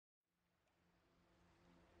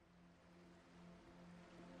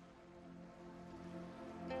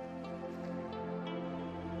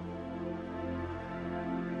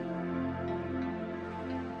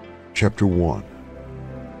Chapter 1.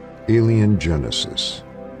 Alien Genesis.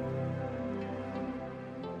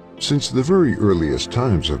 Since the very earliest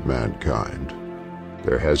times of mankind,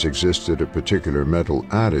 there has existed a particular mental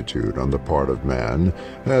attitude on the part of man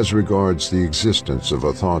as regards the existence of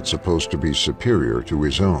a thought supposed to be superior to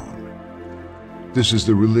his own. This is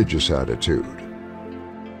the religious attitude.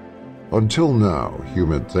 Until now,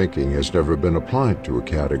 human thinking has never been applied to a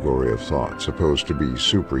category of thought supposed to be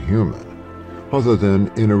superhuman, other than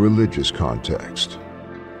in a religious context.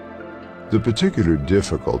 The particular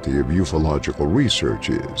difficulty of ufological research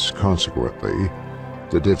is, consequently,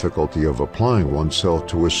 the difficulty of applying oneself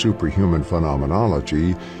to a superhuman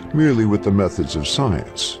phenomenology merely with the methods of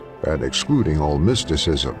science and excluding all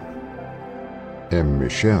mysticism. M.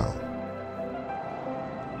 Michel.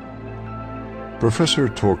 Professor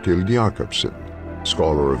Torkild Jacobsen,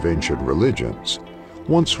 scholar of ancient religions,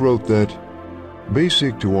 once wrote that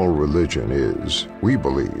basic to all religion is, we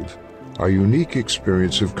believe, our unique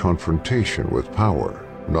experience of confrontation with power,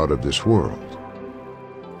 not of this world.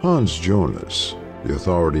 Hans Jonas, the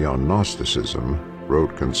authority on Gnosticism,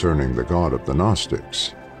 wrote concerning the God of the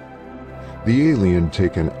Gnostics, "The alien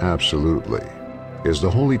taken absolutely is the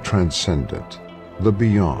wholly transcendent, the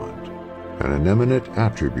beyond, and an eminent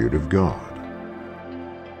attribute of God."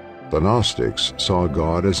 The Gnostics saw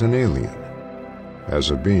God as an alien,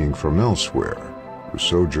 as a being from elsewhere who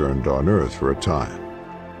sojourned on earth for a time.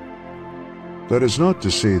 That is not to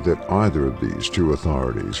say that either of these two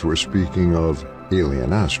authorities were speaking of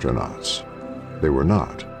alien astronauts. They were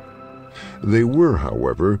not. They were,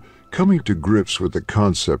 however, coming to grips with the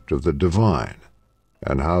concept of the divine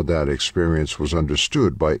and how that experience was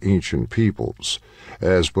understood by ancient peoples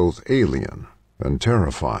as both alien and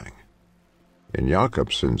terrifying. In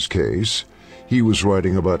Jacobsen's case, he was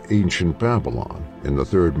writing about ancient Babylon in the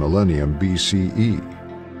 3rd millennium BCE.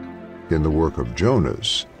 In the work of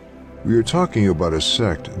Jonas, we are talking about a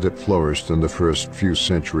sect that flourished in the first few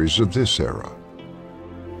centuries of this era.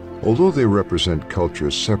 Although they represent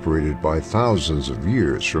cultures separated by thousands of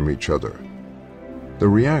years from each other, the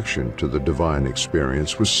reaction to the divine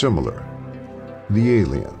experience was similar: the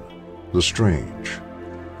alien, the strange,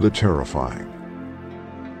 the terrifying.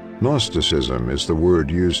 Gnosticism is the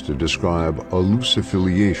word used to describe a loose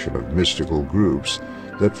affiliation of mystical groups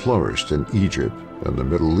that flourished in Egypt and the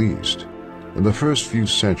Middle East in the first few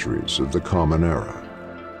centuries of the Common Era,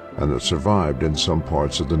 and that survived in some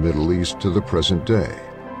parts of the Middle East to the present day,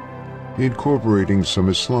 incorporating some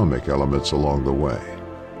Islamic elements along the way.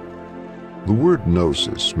 The word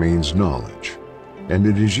gnosis means knowledge, and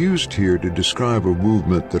it is used here to describe a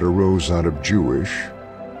movement that arose out of Jewish,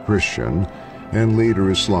 Christian, and later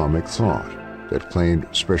Islamic thought that claimed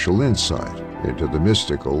special insight into the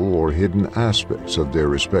mystical or hidden aspects of their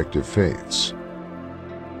respective faiths.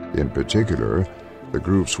 In particular, the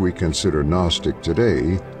groups we consider Gnostic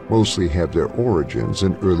today mostly have their origins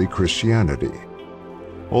in early Christianity,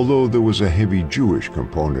 although there was a heavy Jewish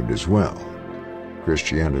component as well.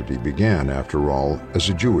 Christianity began, after all, as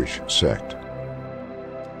a Jewish sect.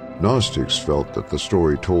 Gnostics felt that the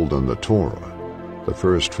story told in the Torah, the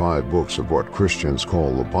first 5 books of what Christians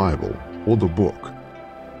call the Bible, or the book,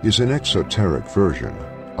 is an exoteric version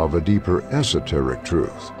of a deeper esoteric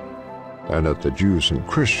truth, and that the Jews and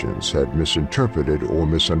Christians had misinterpreted or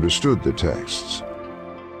misunderstood the texts.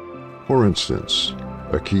 For instance,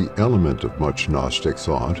 a key element of much Gnostic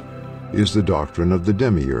thought is the doctrine of the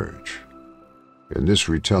demiurge. In this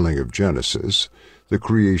retelling of Genesis, the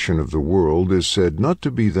creation of the world is said not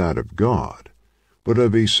to be that of God, but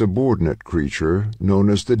of a subordinate creature known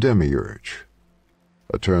as the demiurge,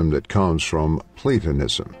 a term that comes from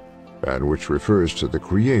Platonism and which refers to the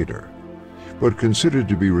Creator, but considered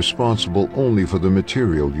to be responsible only for the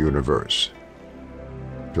material universe.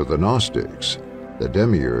 To the Gnostics, the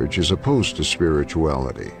demiurge is opposed to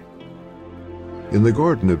spirituality. In the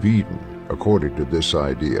Garden of Eden, according to this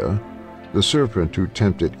idea, the serpent who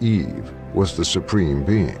tempted Eve was the supreme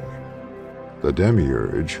being. The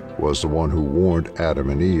demiurge was the one who warned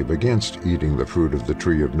Adam and Eve against eating the fruit of the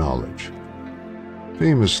tree of knowledge.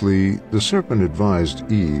 Famously, the serpent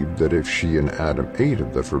advised Eve that if she and Adam ate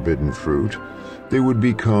of the forbidden fruit, they would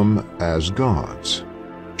become as gods.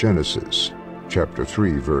 Genesis chapter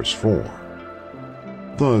 3, verse 4.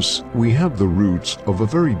 Thus, we have the roots of a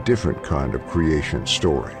very different kind of creation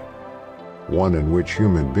story, one in which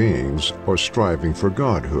human beings are striving for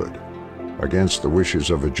godhood against the wishes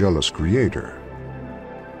of a jealous creator.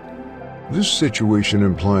 This situation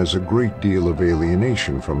implies a great deal of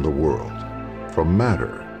alienation from the world, from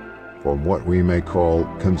matter, from what we may call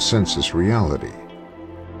consensus reality.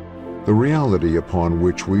 The reality upon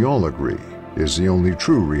which we all agree is the only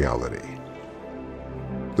true reality.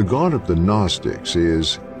 The God of the Gnostics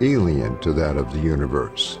is alien to that of the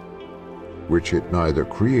universe, which it neither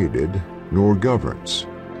created nor governs,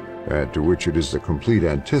 and to which it is the complete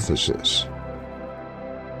antithesis.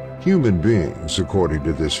 Human beings, according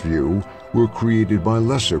to this view, were created by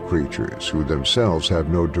lesser creatures who themselves have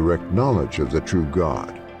no direct knowledge of the true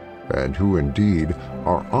God, and who indeed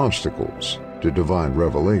are obstacles to divine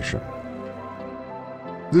revelation.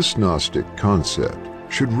 This Gnostic concept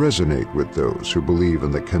should resonate with those who believe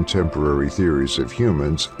in the contemporary theories of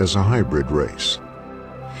humans as a hybrid race,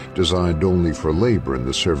 designed only for labor in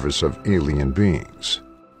the service of alien beings.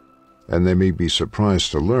 And they may be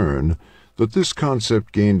surprised to learn that this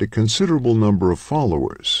concept gained a considerable number of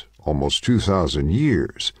followers, almost 2,000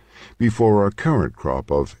 years, before our current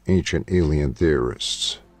crop of ancient alien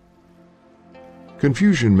theorists.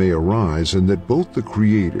 Confusion may arise in that both the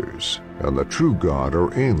creators and the true God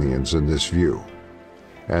are aliens in this view,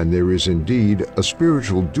 and there is indeed a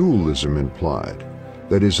spiritual dualism implied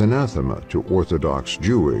that is anathema to Orthodox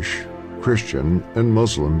Jewish, Christian, and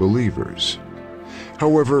Muslim believers.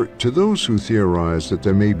 However, to those who theorize that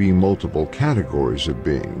there may be multiple categories of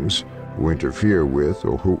beings who interfere with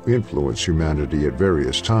or who influence humanity at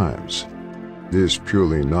various times, this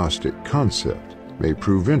purely Gnostic concept may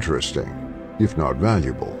prove interesting, if not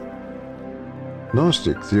valuable.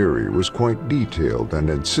 Gnostic theory was quite detailed and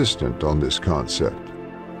insistent on this concept,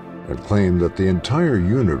 and claimed that the entire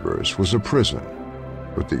universe was a prison,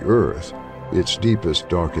 with the Earth its deepest,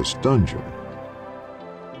 darkest dungeon.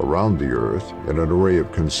 Around the Earth, in an array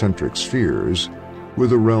of concentric spheres, were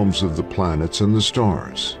the realms of the planets and the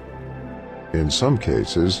stars. In some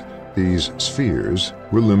cases, these spheres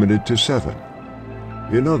were limited to 7.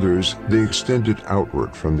 In others, they extended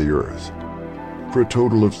outward from the Earth, for a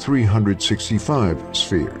total of 365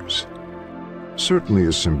 spheres. Certainly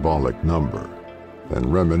a symbolic number,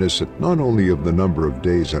 and reminiscent not only of the number of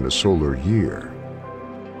days in a solar year,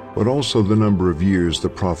 but also the number of years the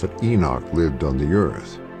prophet Enoch lived on the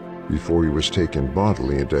earth before he was taken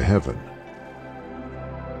bodily into heaven.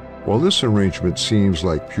 While this arrangement seems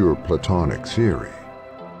like pure Platonic theory,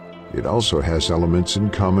 it also has elements in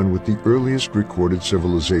common with the earliest recorded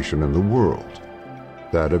civilization in the world,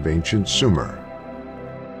 that of ancient Sumer.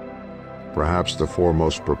 Perhaps the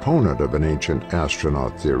foremost proponent of an ancient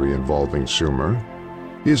astronaut theory involving Sumer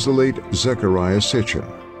is the late Zecharia Sitchin,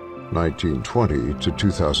 1920 to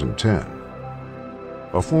 2010.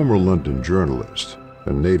 A former London journalist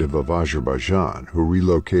and native of Azerbaijan who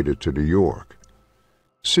relocated to New York,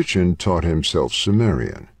 Sitchin taught himself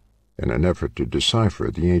Sumerian in an effort to decipher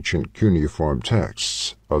the ancient cuneiform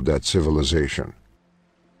texts of that civilization.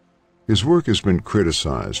 His work has been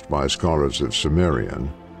criticized by scholars of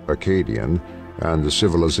Sumerian, Akkadian, and the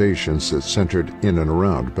civilizations that centered in and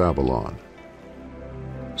around Babylon.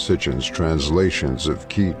 Sitchin's translations of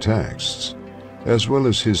key texts, as well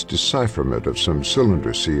as his decipherment of some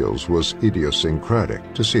cylinder seals, was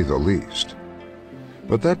idiosyncratic, to say the least.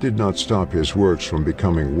 But that did not stop his works from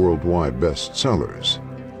becoming worldwide bestsellers,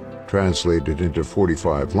 translated into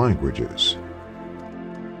 45 languages.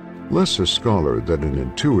 Less a scholar than an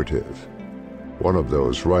intuitive, one of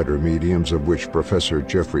those writer mediums of which Professor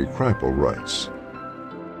Jeffrey Kripal writes,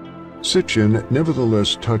 Sitchin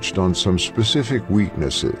nevertheless touched on some specific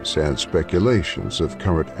weaknesses and speculations of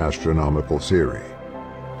current astronomical theory,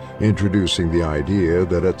 introducing the idea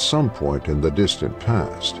that at some point in the distant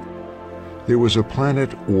past, there was a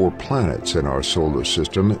planet or planets in our solar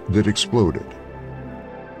system that exploded.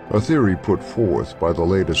 A theory put forth by the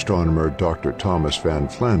late astronomer Dr. Thomas Van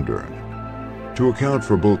Flandern to account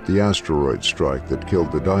for both the asteroid strike that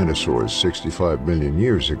killed the dinosaurs 65 million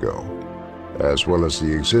years ago, as well as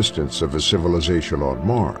the existence of a civilization on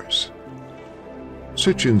Mars.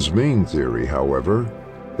 Sitchin's main theory, however,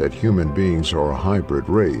 that human beings are a hybrid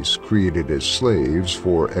race created as slaves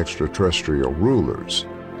for extraterrestrial rulers,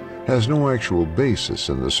 has no actual basis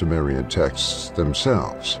in the Sumerian texts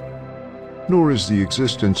themselves, nor is the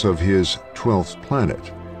existence of his 12th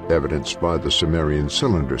planet evidenced by the Sumerian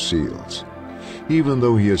cylinder seals, even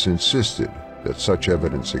though he has insisted that such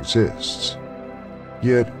evidence exists.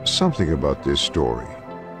 Yet something about this story,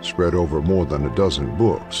 spread over more than a dozen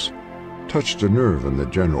books, touched a nerve in the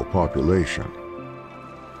general population.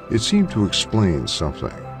 It seemed to explain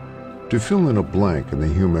something, to fill in a blank in the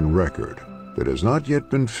human record that has not yet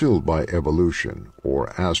been filled by evolution or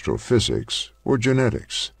astrophysics or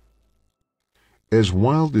genetics. As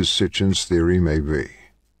wild as Sitchin's theory may be,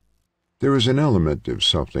 there is an element of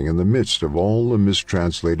something in the midst of all the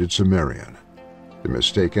mistranslated Sumerian, the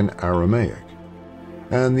mistaken Aramaic,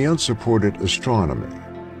 and the unsupported astronomy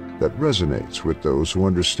that resonates with those who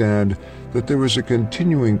understand that there is a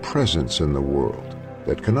continuing presence in the world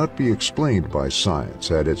that cannot be explained by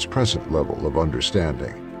science at its present level of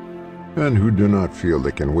understanding, and who do not feel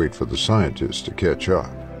they can wait for the scientists to catch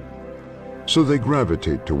up. So they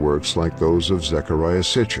gravitate to works like those of Zecharia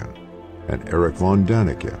Sitchin and Eric von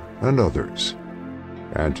Daniken and others,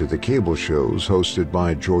 and to the cable shows hosted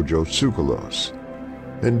by Giorgio Tsoukalos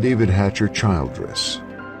and David Hatcher Childress,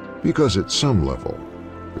 because at some level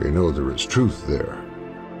they know there is truth there,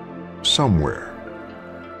 somewhere.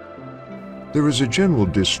 There is a general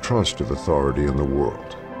distrust of authority in the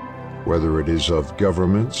world, whether it is of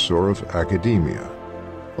governments or of academia,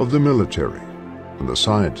 of the military and the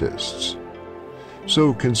scientists.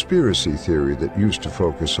 So conspiracy theory that used to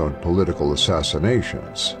focus on political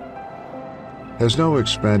assassinations has now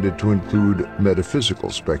expanded to include metaphysical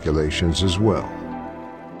speculations as well.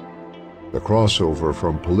 The crossover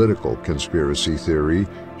from political conspiracy theory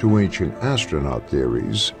to ancient astronaut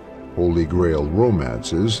theories, Holy Grail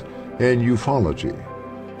romances, and ufology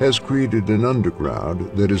has created an underground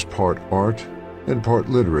that is part art and part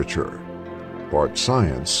literature, part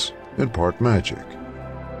science and part magic,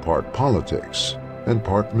 part politics and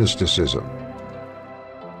part mysticism.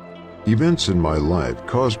 Events in my life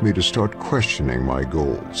caused me to start questioning my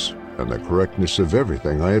goals and the correctness of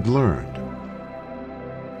everything I had learned.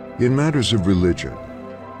 In matters of religion,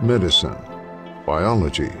 medicine,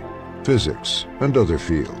 biology, physics, and other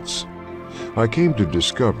fields, I came to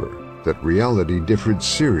discover that reality differed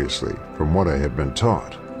seriously from what I had been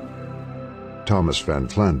taught. Thomas Van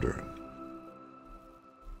Flandern.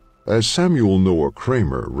 As Samuel Noah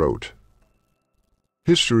Kramer wrote,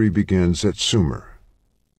 "History begins at Sumer,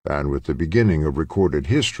 and with the beginning of recorded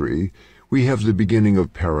history, we have the beginning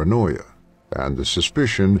of paranoia and the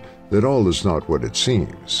suspicion that all is not what it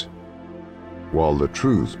seems, while the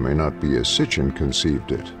truth may not be as Sitchin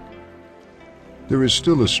conceived it. There is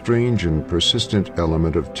still a strange and persistent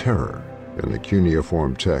element of terror in the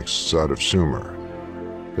cuneiform texts out of Sumer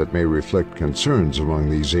that may reflect concerns among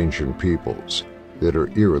these ancient peoples that are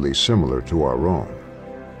eerily similar to our own.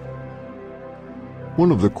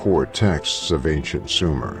 One of the core texts of ancient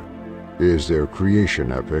Sumer is their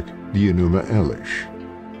creation epic, the Enuma Elish.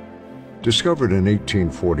 Discovered in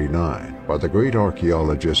 1849 by the great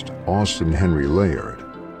archaeologist Austin Henry Layard,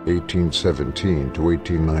 1817 to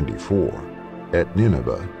 1894, at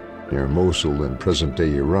Nineveh, near Mosul in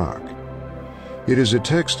present-day Iraq. It is a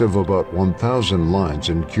text of about 1,000 lines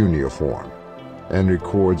in cuneiform and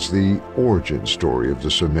records the origin story of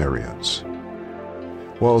the Sumerians.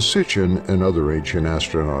 While Sitchin and other ancient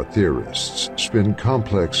astronaut theorists spin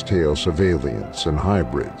complex tales of aliens and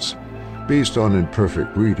hybrids based on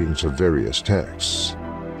imperfect readings of various texts,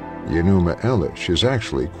 the Enuma Elish is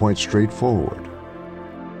actually quite straightforward.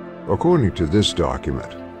 According to this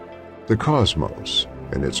document, the cosmos,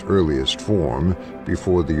 in its earliest form,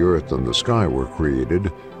 before the earth and the sky were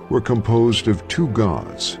created, were composed of two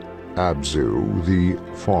gods, Abzu, the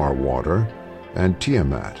far water, and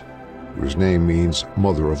Tiamat, whose name means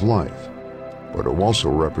Mother of Life, but who also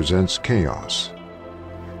represents chaos,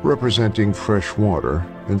 representing fresh water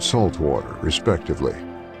and salt water, respectively.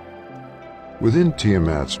 Within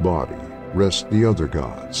Tiamat's body rest the other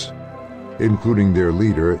gods, including their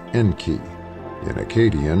leader Enki, in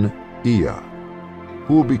Akkadian, Ea,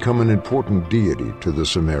 who will become an important deity to the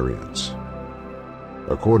Sumerians.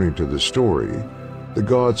 According to the story, the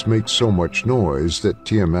gods make so much noise that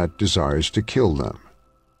Tiamat desires to kill them.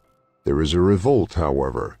 There is a revolt,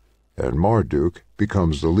 however, and Marduk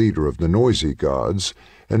becomes the leader of the noisy gods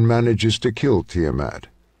and manages to kill Tiamat,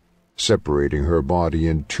 separating her body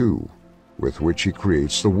in two, with which he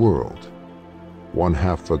creates the world, one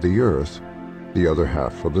half for the earth, the other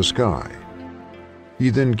half for the sky. He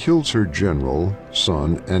then kills her general,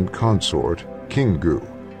 son, and consort, Kingu,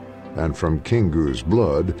 and from Kingu's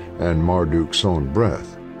blood and Marduk's own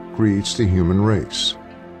breath creates the human race.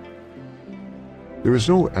 There is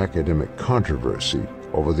no academic controversy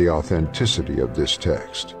over the authenticity of this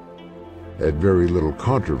text, and very little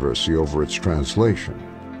controversy over its translation.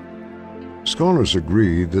 Scholars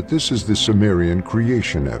agree that this is the Sumerian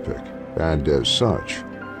creation epic, and as such,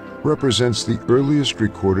 represents the earliest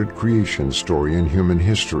recorded creation story in human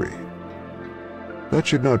history. That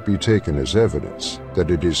should not be taken as evidence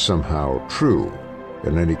that it is somehow true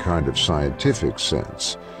in any kind of scientific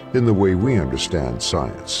sense, in the way we understand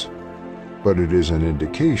science, but it is an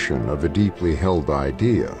indication of a deeply held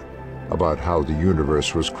idea about how the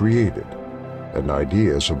universe was created, and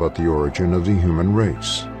ideas about the origin of the human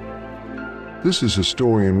race. This is a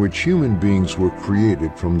story in which human beings were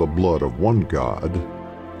created from the blood of one god,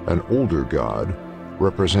 an older god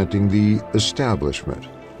representing the establishment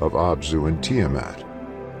of Abzu and Tiamat,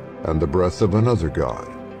 and the breath of another god,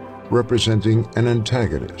 representing an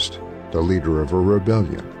antagonist, the leader of a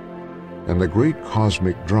rebellion, and the great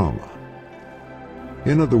cosmic drama.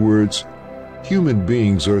 In other words, human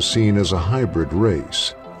beings are seen as a hybrid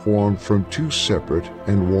race formed from two separate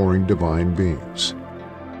and warring divine beings,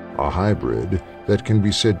 a hybrid that can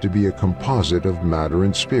be said to be a composite of matter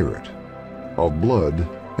and spirit, of blood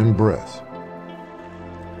and breath.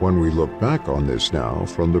 When we look back on this now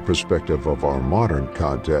from the perspective of our modern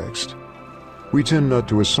context, we tend not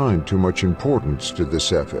to assign too much importance to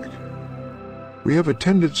this epic. We have a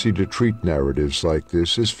tendency to treat narratives like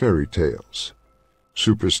this as fairy tales,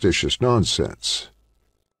 superstitious nonsense,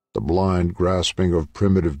 the blind grasping of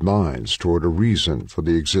primitive minds toward a reason for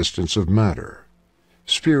the existence of matter,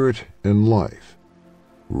 spirit, and life,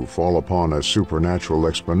 who fall upon a supernatural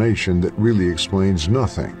explanation that really explains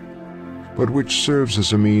nothing, but which serves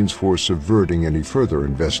as a means for subverting any further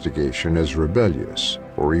investigation as rebellious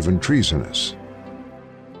or even treasonous.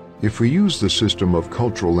 If we use the system of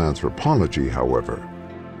cultural anthropology, however,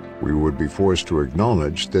 we would be forced to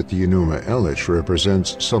acknowledge that the Enuma Elish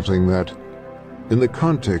represents something that, in the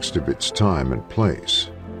context of its time and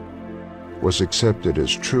place, was accepted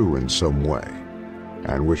as true in some way,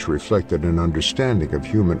 and which reflected an understanding of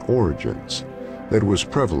human origins that was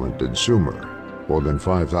prevalent in Sumer more than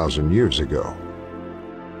 5,000 years ago.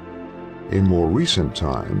 In more recent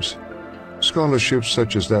times, scholarships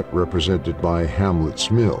such as that represented by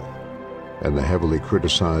Hamlet's Mill and the heavily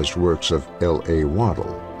criticized works of L.A.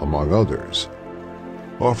 Waddell, among others,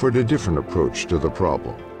 offered a different approach to the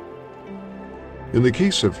problem. In the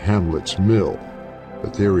case of Hamlet's Mill, the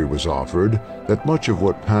theory was offered that much of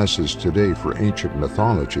what passes today for ancient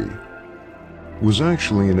mythology was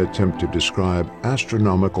actually an attempt to describe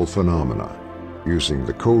astronomical phenomena using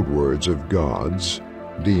the code words of gods,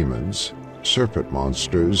 demons, serpent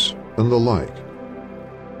monsters, and the like.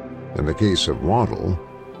 In the case of Waddell,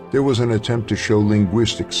 there was an attempt to show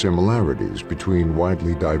linguistic similarities between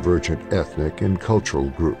widely divergent ethnic and cultural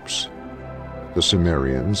groups, the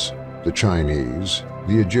Sumerians, the Chinese,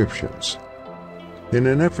 the Egyptians, in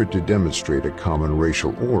an effort to demonstrate a common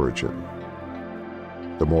racial origin.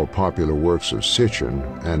 The more popular works of Sitchin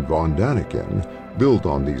and von Daniken build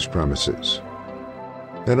on these premises,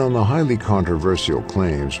 and on the highly controversial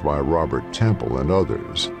claims by Robert Temple and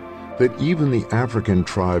others that even the African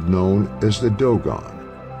tribe known as the Dogon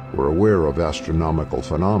were aware of astronomical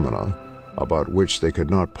phenomena about which they could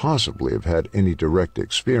not possibly have had any direct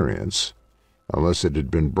experience unless it had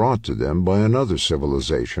been brought to them by another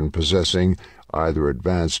civilization possessing either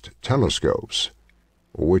advanced telescopes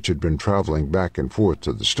or which had been traveling back and forth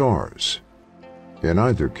to the stars. In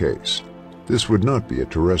either case, this would not be a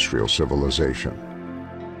terrestrial civilization.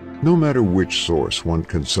 No matter which source one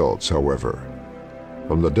consults, however,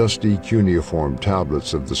 from the dusty cuneiform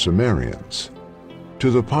tablets of the Sumerians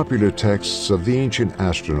to the popular texts of the ancient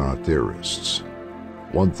astronaut theorists,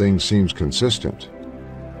 one thing seems consistent.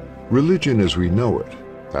 Religion as we know it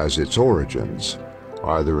has its origins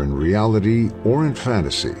either in reality or in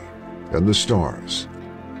fantasy and the stars,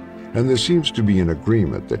 and there seems to be an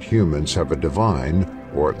agreement that humans have a divine,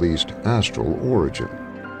 or at least astral, origin.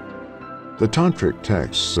 The tantric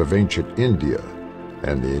texts of ancient India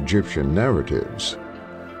and the Egyptian narratives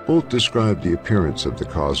both describe the appearance of the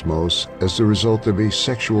cosmos as the result of a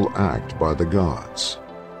sexual act by the gods.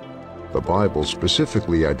 The Bible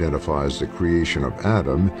specifically identifies the creation of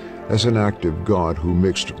Adam as an act of God who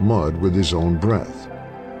mixed mud with his own breath,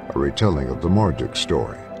 a retelling of the Marduk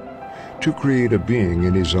story, to create a being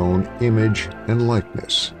in his own image and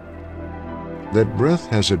likeness. That breath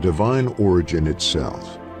has a divine origin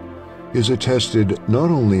itself is attested not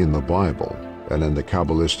only in the Bible and in the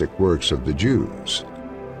Kabbalistic works of the Jews,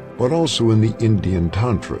 but also in the Indian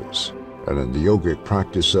tantras and in the yogic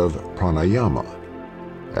practice of pranayama,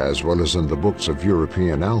 as well as in the books of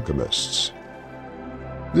European alchemists.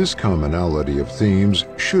 This commonality of themes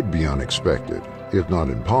should be unexpected, if not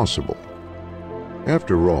impossible.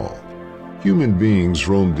 After all, human beings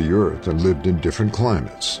roamed the earth and lived in different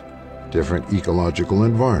climates, different ecological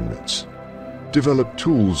environments, developed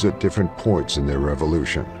tools at different points in their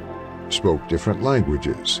evolution, spoke different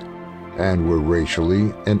languages, and were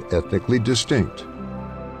racially and ethnically distinct.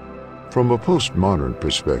 From a postmodern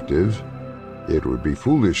perspective, it would be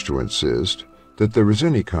foolish to insist that there is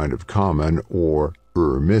any kind of common or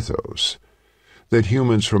mythos that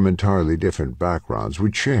humans from entirely different backgrounds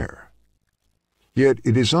would share. Yet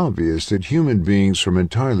it is obvious that human beings from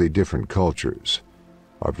entirely different cultures,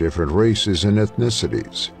 of different races and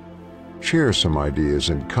ethnicities, share some ideas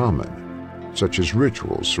in common, such as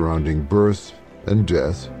rituals surrounding birth and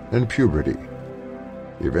death and puberty,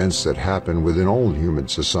 events that happen within all human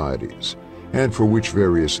societies and for which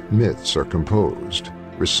various myths are composed,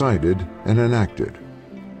 recited, and enacted.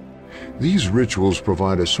 These rituals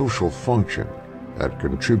provide a social function and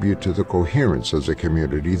contribute to the coherence of the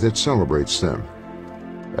community that celebrates them,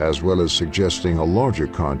 as well as suggesting a larger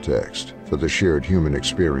context for the shared human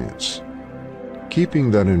experience.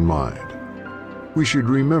 Keeping that in mind, we should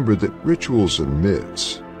remember that rituals and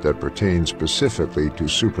myths that pertain specifically to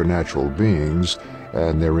supernatural beings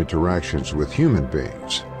and their interactions with human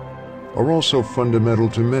beings are also fundamental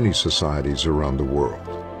to many societies around the world,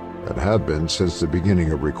 and have been since the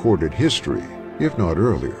beginning of recorded history, if not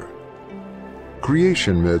earlier.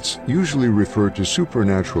 Creation myths usually refer to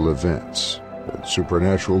supernatural events and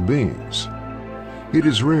supernatural beings. It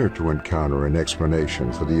is rare to encounter an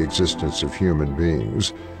explanation for the existence of human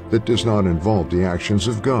beings that does not involve the actions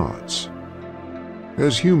of gods.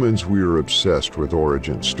 As humans, we are obsessed with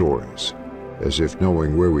origin stories, as if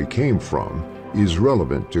knowing where we came from is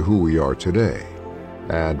relevant to who we are today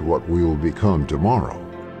and what we will become tomorrow.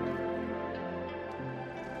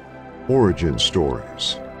 Origin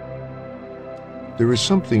stories. There is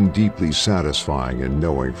something deeply satisfying in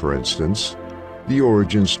knowing, for instance, the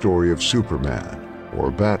origin story of Superman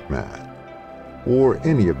or Batman, or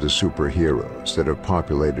any of the superheroes that have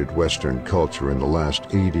populated Western culture in the last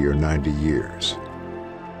 80 or 90 years.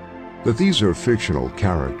 That these are fictional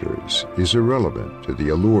characters is irrelevant to the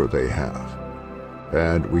allure they have,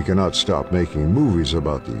 and we cannot stop making movies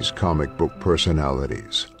about these comic book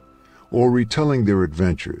personalities, or retelling their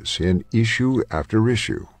adventures in issue after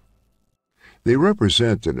issue. They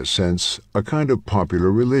represent, in a sense, a kind of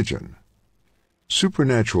popular religion.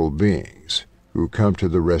 Supernatural beings who come to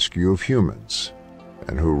the rescue of humans,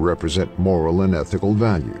 and who represent moral and ethical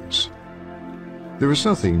values. There is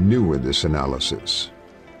nothing new in this analysis.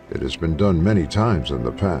 It has been done many times in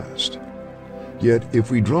the past. Yet,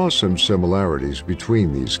 if we draw some similarities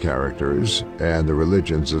between these characters and the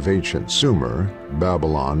religions of ancient Sumer,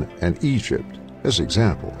 Babylon, and Egypt as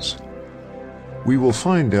examples, we will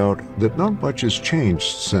find out that not much has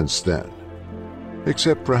changed since then,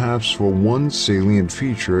 except perhaps for one salient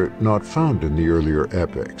feature not found in the earlier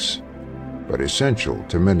epics, but essential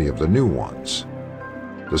to many of the new ones: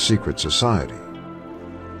 the secret society.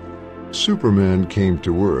 Superman came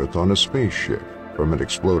to Earth on a spaceship from an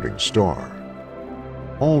exploding star.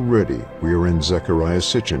 Already we are in Zecharia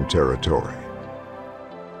Sitchin territory.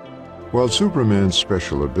 While Superman's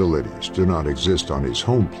special abilities do not exist on his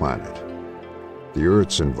home planet, the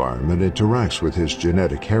Earth's environment interacts with his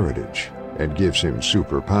genetic heritage and gives him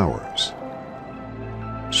superpowers.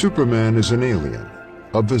 Superman is an alien,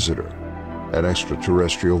 a visitor, an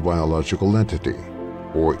extraterrestrial biological entity,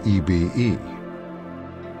 or EBE.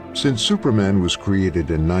 Since Superman was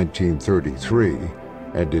created in 1933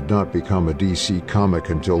 and did not become a DC comic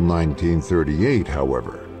until 1938,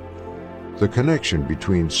 however, the connection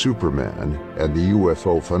between Superman and the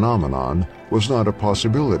UFO phenomenon was not a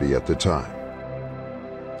possibility at the time.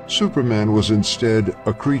 Superman was instead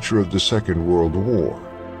a creature of the Second World War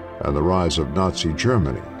and the rise of Nazi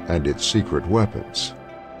Germany and its secret weapons.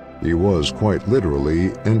 He was quite literally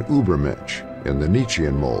an Übermensch in the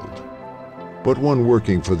Nietzschean mold, but one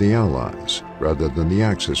working for the Allies rather than the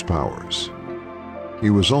Axis powers. He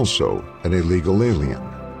was also an illegal alien.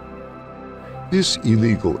 This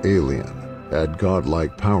illegal alien had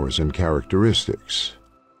godlike powers and characteristics.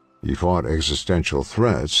 He fought existential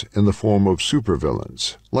threats in the form of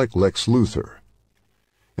supervillains like Lex Luthor,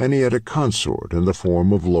 and he had a consort in the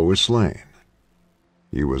form of Lois Lane.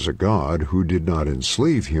 He was a god who did not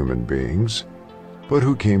enslave human beings, but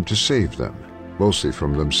who came to save them, mostly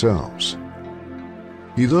from themselves.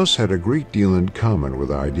 He thus had a great deal in common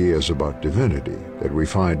with ideas about divinity that we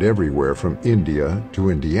find everywhere from India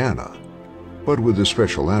to Indiana, but with a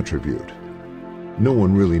special attribute: no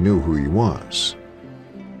one really knew who he was.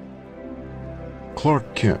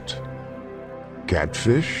 Clark Kent.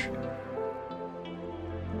 Catfish?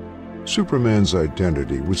 Superman's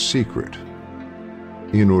identity was secret.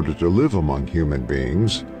 In order to live among human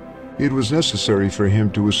beings, it was necessary for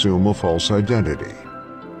him to assume a false identity.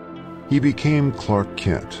 He became Clark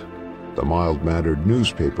Kent, the mild-mannered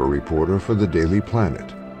newspaper reporter for the Daily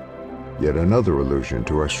Planet, yet another allusion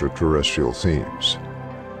to extraterrestrial themes.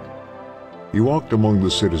 He walked among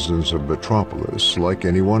the citizens of Metropolis like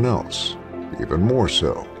anyone else, even more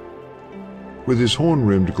so. With his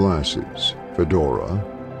horn-rimmed glasses, fedora,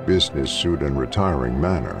 business suit, and retiring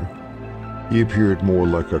manner, he appeared more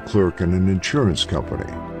like a clerk in an insurance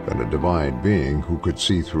company than a divine being who could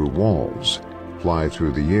see through walls, fly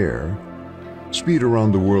through the air, speed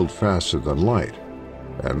around the world faster than light,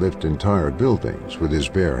 and lift entire buildings with his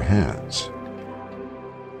bare hands.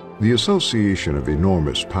 The association of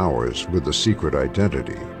enormous powers with a secret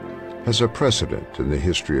identity has a precedent in the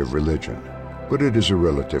history of religion, but it is a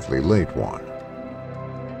relatively late one.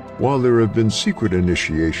 While there have been secret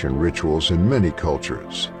initiation rituals in many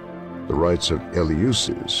cultures, the rites of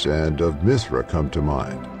Eleusis and of Mithra come to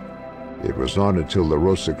mind. It was not until the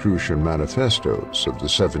Rosicrucian manifestos of the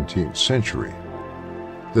 17th century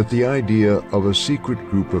that the idea of a secret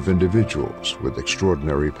group of individuals with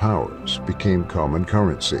extraordinary powers became common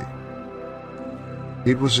currency.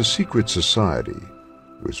 It was a secret society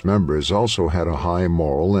whose members also had a high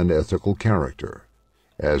moral and ethical character,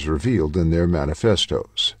 as revealed in their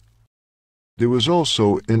manifestos. There was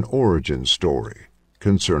also an origin story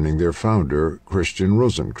concerning their founder, Christian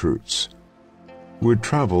Rosenkreutz, who had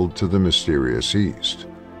traveled to the mysterious East,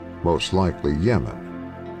 most likely Yemen,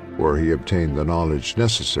 where he obtained the knowledge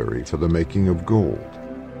necessary for the making of gold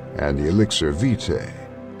and the elixir vitae,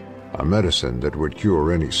 a medicine that would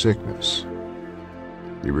cure any sickness.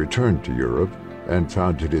 He returned to Europe and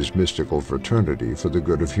founded his mystical fraternity for the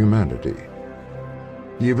good of humanity.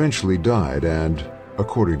 He eventually died and,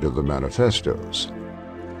 according to the manifestos,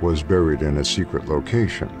 was buried in a secret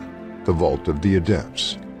location, the Vault of the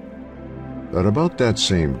Adepts. At about that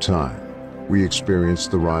same time, we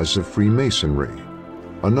experienced the rise of Freemasonry,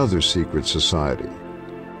 another secret society,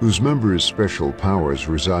 whose members' special powers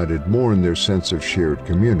resided more in their sense of shared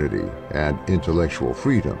community and intellectual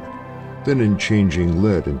freedom than in changing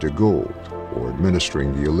lead into gold or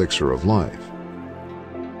administering the elixir of life.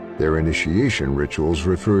 Their initiation rituals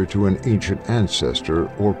refer to an ancient ancestor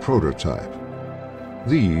or prototype.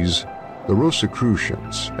 These, the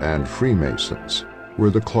Rosicrucians and Freemasons,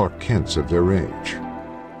 were the Clark Kents of their age.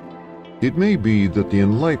 It may be that the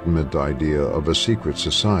Enlightenment idea of a secret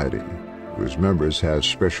society, whose members had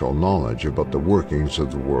special knowledge about the workings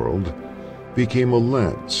of the world, became a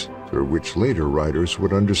lens through which later writers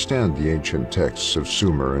would understand the ancient texts of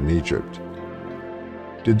Sumer and Egypt.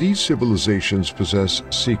 Did these civilizations possess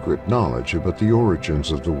secret knowledge about the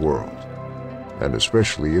origins of the world, and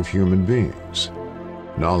especially of human beings?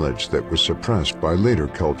 Knowledge that was suppressed by later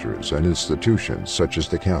cultures and institutions such as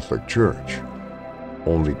the Catholic Church,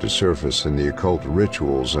 only to surface in the occult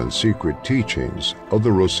rituals and secret teachings of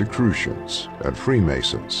the Rosicrucians and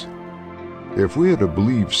Freemasons. If we are to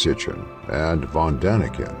believe Sitchin and von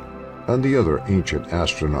Daniken and the other ancient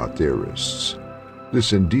astronaut theorists,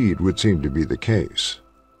 this indeed would seem to be the case.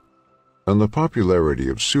 And the popularity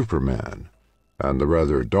of Superman and the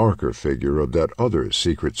rather darker figure of that other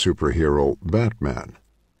secret superhero, Batman,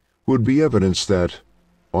 would be evidence that,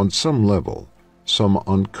 on some level, some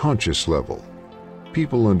unconscious level,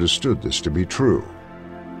 people understood this to be true.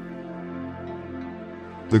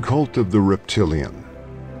 The cult of the reptilian.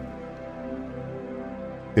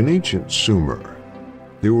 In ancient Sumer,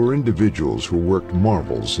 there were individuals who worked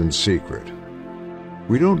marvels in secret.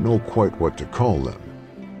 We don't know quite what to call them,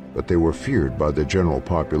 but they were feared by the general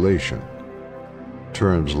population.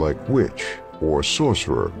 Terms like witch or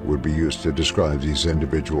sorcerer would be used to describe these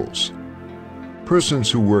individuals. Persons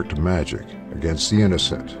who worked magic against the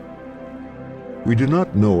innocent. We do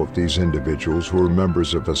not know if these individuals were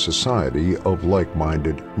members of a society of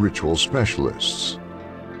like-minded ritual specialists,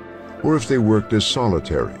 or if they worked as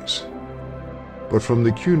solitaries. But from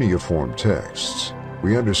the cuneiform texts,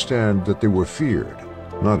 we understand that they were feared,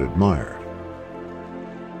 not admired.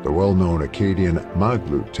 The well-known Akkadian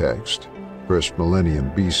Maglut text, 1st millennium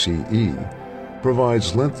BCE,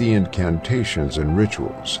 provides lengthy incantations and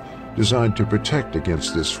rituals designed to protect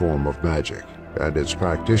against this form of magic and its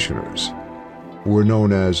practitioners, who were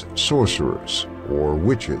known as sorcerers or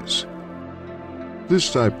witches.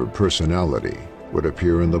 This type of personality would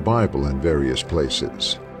appear in the Bible in various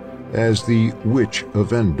places, as the Witch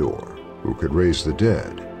of Endor, who could raise the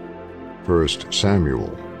dead, 1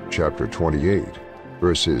 Samuel chapter 28,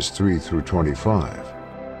 verses 3 through 25,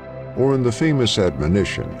 or in the famous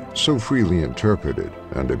admonition so freely interpreted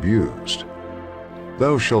and abused,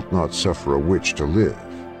 "Thou shalt not suffer a witch to live,"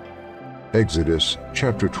 Exodus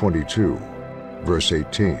chapter 22, verse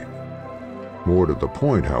 18. More to the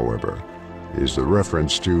point, however, is the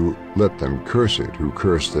reference to "Let them curse it who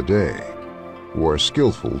curse the day, who are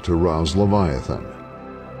skillful to rouse Leviathan,"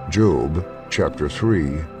 Job chapter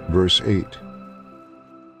 3, verse 8.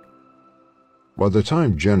 By the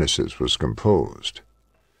time Genesis was composed,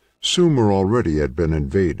 Sumer already had been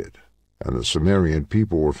invaded, and the Sumerian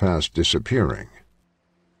people were fast disappearing,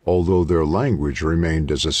 although their language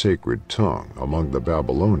remained as a sacred tongue among the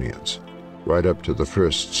Babylonians right up to the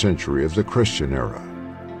 1st century of the Christian era.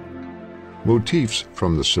 Motifs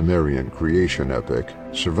from the Sumerian creation epic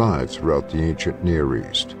survived throughout the ancient Near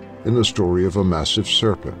East in the story of a massive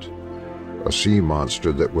serpent, a sea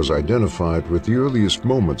monster that was identified with the earliest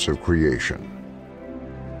moments of creation.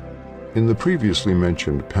 In the previously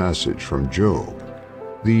mentioned passage from Job,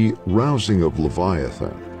 the rousing of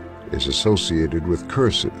Leviathan is associated with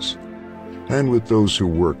curses and with those who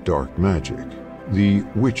work dark magic, the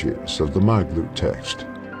witches of the Maglut text.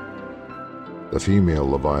 The female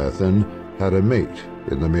Leviathan had a mate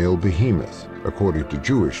in the male behemoth, according to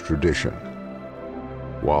Jewish tradition.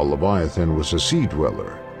 While Leviathan was a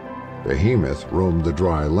sea-dweller, Behemoth roamed the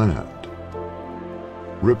dry land.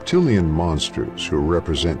 Reptilian monsters who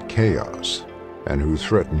represent chaos and who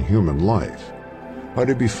threaten human life are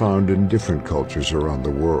to be found in different cultures around the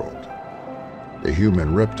world. The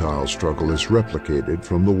human-reptile struggle is replicated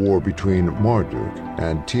from the war between Marduk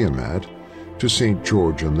and Tiamat to St.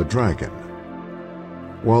 George and the Dragon.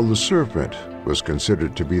 While the serpent was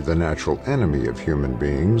considered to be the natural enemy of human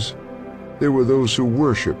beings, there were those who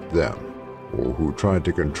worshipped them or who tried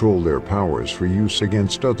to control their powers for use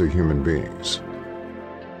against other human beings.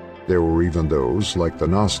 There were even those, like the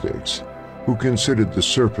Gnostics, who considered the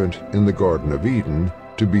serpent in the Garden of Eden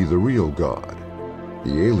to be the real God,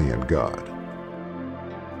 the alien God.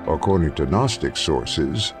 According to Gnostic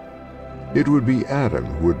sources, it would be Adam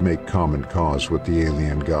who would make common cause with the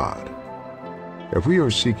alien God. If we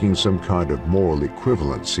are seeking some kind of moral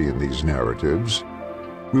equivalency in these narratives,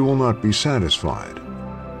 we will not be satisfied.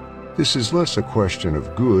 This is less a question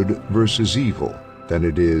of good versus evil than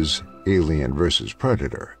it is alien versus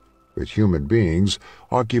predator, with human beings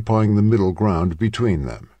occupying the middle ground between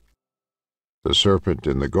them. The serpent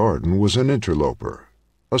in the garden was an interloper,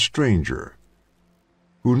 a stranger,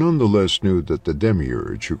 who nonetheless knew that the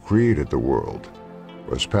demiurge who created the world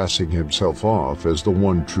was passing himself off as the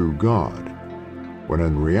one true God, when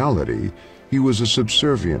in reality he was a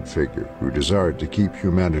subservient figure who desired to keep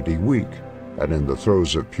humanity weak and in the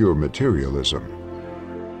throes of pure materialism.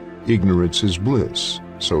 Ignorance is bliss,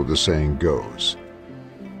 so the saying goes,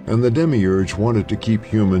 and the demiurge wanted to keep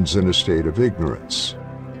humans in a state of ignorance.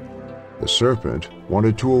 The serpent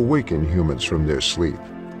wanted to awaken humans from their sleep,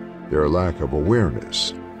 their lack of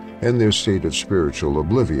awareness, and their state of spiritual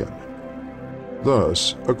oblivion.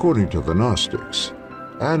 Thus, according to the Gnostics,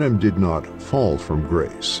 Adam did not fall from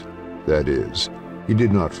grace. That is, he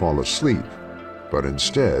did not fall asleep, but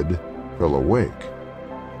instead fell awake.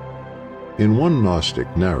 In one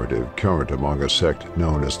Gnostic narrative current among a sect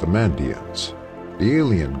known as the Mandeans, the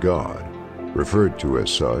alien god, referred to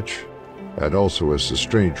as such, and also as the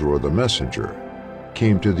stranger or the messenger,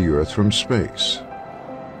 came to the earth from space.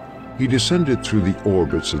 He descended through the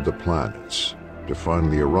orbits of the planets to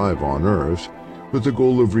finally arrive on Earth with the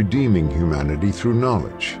goal of redeeming humanity through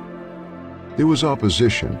knowledge. There was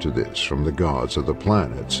opposition to this from the gods of the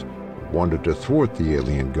planets who wanted to thwart the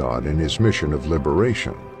alien god in his mission of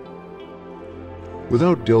liberation.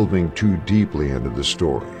 Without delving too deeply into the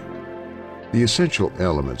story, the essential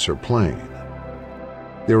elements are plain.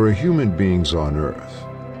 There are human beings on Earth,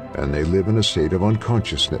 and they live in a state of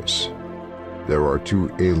unconsciousness. There are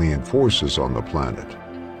two alien forces on the planet,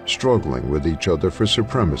 struggling with each other for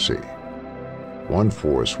supremacy. One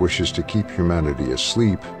force wishes to keep humanity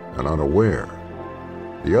asleep and unaware.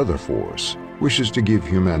 The other force wishes to give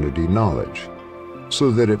humanity knowledge,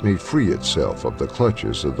 so that it may free itself of the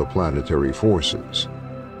clutches of the planetary forces,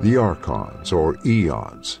 the archons or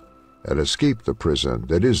eons, and escape the prison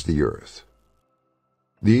that is the Earth.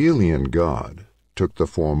 The alien god took the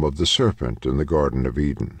form of the serpent in the Garden of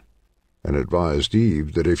Eden, and advised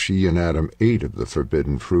Eve that if she and Adam ate of the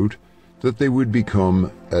forbidden fruit, that they would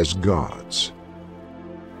become as gods.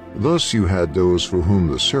 Thus you had those for whom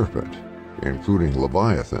the serpent, including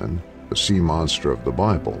Leviathan, the sea monster of the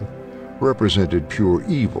Bible, represented pure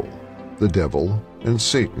evil, the devil, and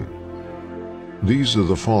Satan. These are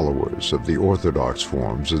the followers of the orthodox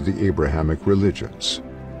forms of the Abrahamic religions.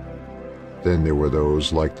 Then there were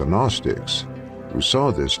those like the Gnostics, who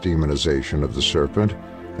saw this demonization of the serpent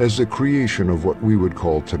as the creation of what we would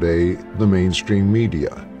call today the mainstream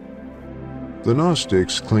media. The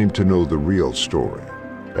Gnostics claimed to know the real story,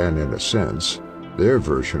 and in a sense, their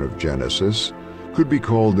version of Genesis could be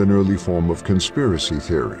called an early form of conspiracy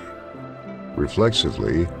theory.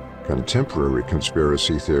 Reflexively, contemporary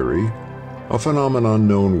conspiracy theory, a phenomenon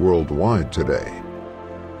known worldwide today,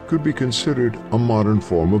 could be considered a modern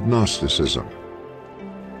form of Gnosticism.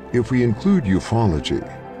 If we include ufology,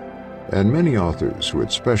 and many authors who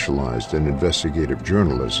had specialized in investigative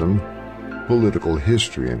journalism, political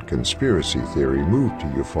history and conspiracy theory moved to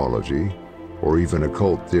ufology, or even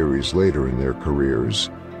occult theories later in their careers,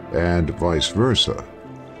 and vice versa,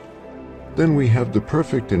 then we have the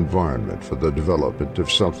perfect environment for the development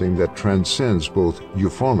of something that transcends both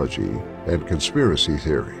ufology and conspiracy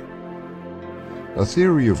theory. a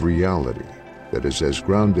theory of reality that is as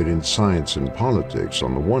grounded in science and politics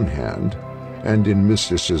on the one hand, and in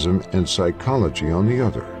mysticism and psychology on the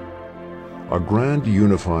other. A grand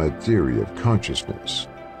unified theory of consciousness,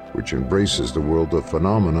 which embraces the world of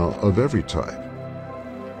phenomena of every type.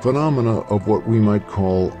 Phenomena of what we might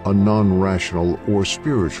call a non-rational or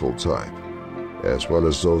spiritual type, as well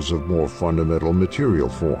as those of more fundamental material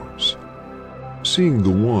forms. Seeing the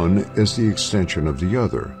one as the extension of the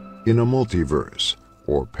other in a multiverse,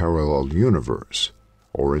 or parallel universe,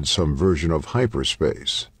 or in some version of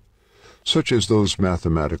hyperspace, such as those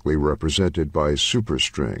mathematically represented by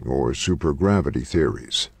superstring or supergravity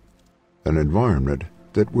theories, an environment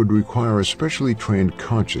that would require a specially trained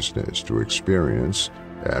consciousness to experience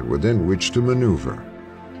and within which to maneuver.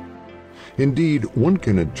 Indeed, one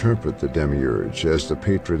can interpret the demiurge as the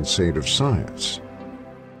patron saint of science.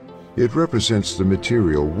 It represents the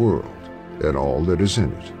material world and all that is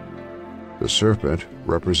in it. The serpent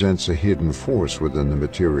represents a hidden force within the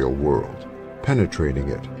material world, penetrating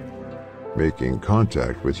it, making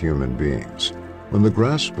contact with human beings when the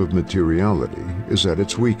grasp of materiality is at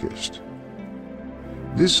its weakest.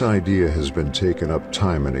 This idea has been taken up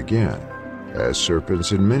time and again, as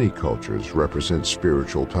serpents in many cultures represent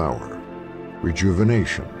spiritual power,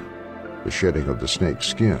 rejuvenation, the shedding of the snake's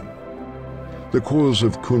skin, the coils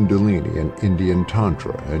of Kundalini in Indian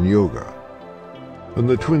Tantra and Yoga, and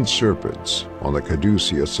the twin serpents on the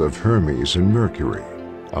caduceus of Hermes and Mercury,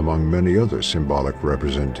 among many other symbolic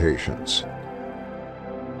representations.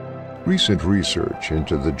 Recent research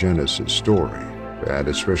into the Genesis story, and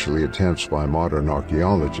especially attempts by modern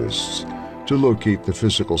archaeologists to locate the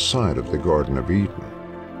physical site of the Garden of Eden,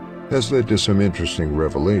 has led to some interesting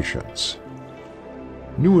revelations.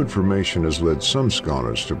 New information has led some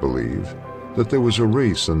scholars to believe that there was a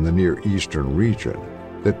race in the Near Eastern region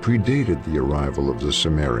that predated the arrival of the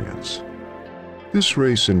Sumerians. This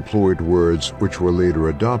race employed words which were later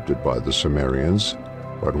adopted by the Sumerians,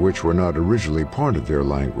 but which were not originally part of their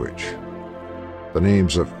language. The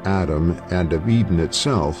names of Adam and of Eden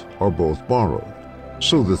itself are both borrowed,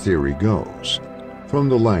 so the theory goes, from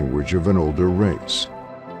the language of an older race,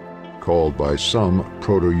 called by some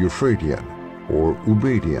Proto-Euphratean or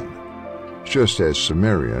Ubaidian, just as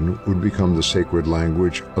Sumerian would become the sacred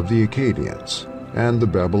language of the Akkadians and the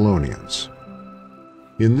Babylonians.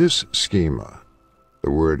 In this schema,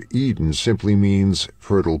 the word Eden simply means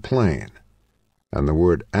fertile plain, and the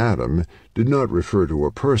word Adam did not refer to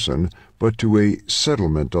a person, but to a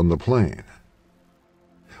settlement on the plain.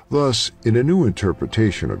 Thus, in a new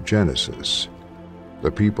interpretation of Genesis,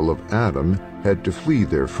 the people of Adam had to flee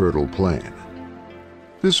their fertile plain.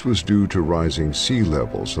 This was due to rising sea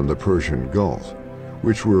levels in the Persian Gulf,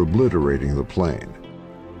 which were obliterating the plain,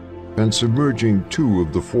 and submerging 2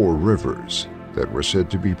 of the 4 rivers that were said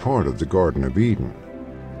to be part of the Garden of Eden.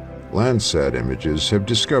 Landsat images have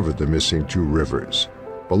discovered the missing 2 rivers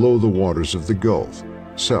below the waters of the Gulf,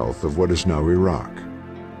 south of what is now Iraq.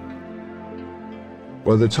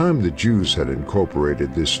 By the time the Jews had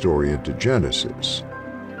incorporated this story into Genesis,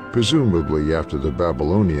 presumably after the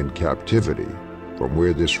Babylonian captivity, from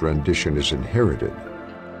where this rendition is inherited,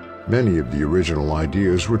 many of the original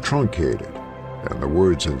ideas were truncated, and the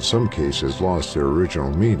words in some cases lost their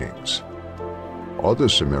original meanings. Other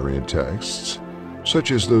Sumerian texts,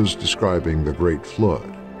 such as those describing the Great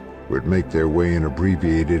Flood, would make their way in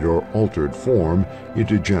abbreviated or altered form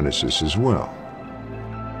into Genesis as well.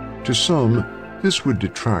 To some, this would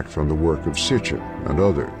detract from the work of Sitchin and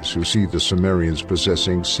others who see the Sumerians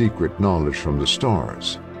possessing secret knowledge from the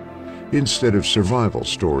stars, instead of survival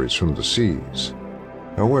stories from the seas.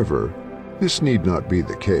 However, this need not be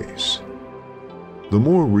the case. The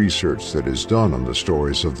more research that is done on the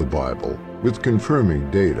stories of the Bible, with confirming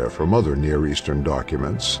data from other Near Eastern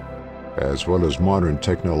documents, as well as modern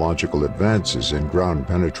technological advances in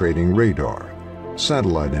ground-penetrating radar,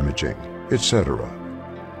 satellite imaging, etc.,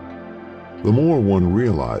 the more one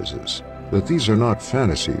realizes that these are not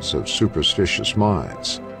fantasies of superstitious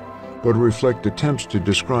minds, but reflect attempts to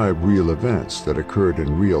describe real events that occurred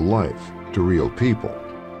in real life to real people.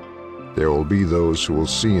 There will be those who will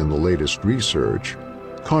see in the latest research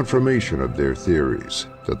confirmation of their theories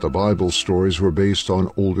that the Bible stories were based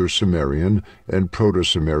on older Sumerian and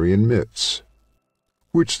Proto-Sumerian myths,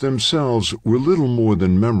 which themselves were little more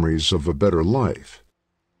than memories of a better life,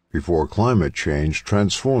 before climate change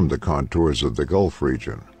transformed the contours of the Gulf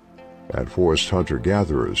region and forced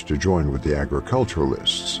hunter-gatherers to join with the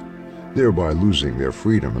agriculturalists, thereby losing their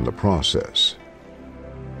freedom in the process.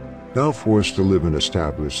 Now forced to live in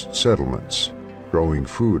established settlements, growing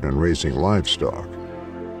food and raising livestock,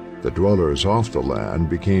 The dwellers off the land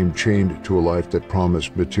became chained to a life that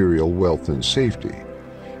promised material wealth and safety,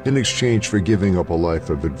 in exchange for giving up a life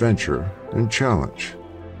of adventure and challenge.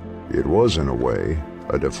 It was, in a way,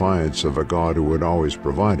 a defiance of a God who had always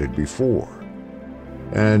provided before,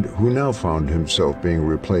 and who now found himself being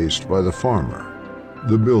replaced by the farmer,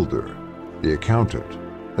 the builder, the accountant,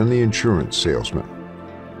 and the insurance salesman.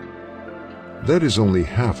 That is only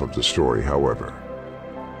half of the story, however.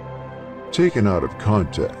 Taken out of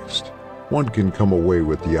context, one can come away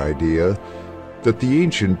with the idea that the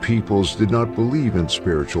ancient peoples did not believe in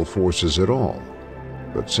spiritual forces at all,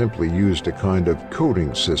 but simply used a kind of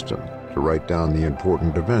coding system to write down the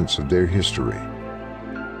important events of their history.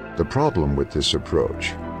 The problem with this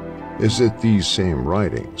approach is that these same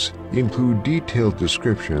writings include detailed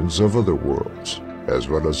descriptions of other worlds, as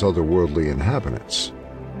well as otherworldly inhabitants.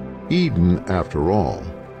 Eden, after all,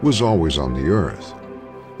 was always on the earth.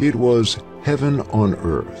 It was heaven on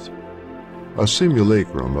earth, a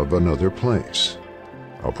simulacrum of another place,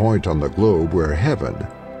 a point on the globe where heaven,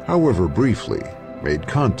 however briefly, made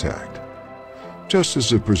contact. Just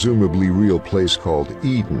as a presumably real place called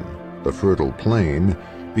Eden, the fertile plain,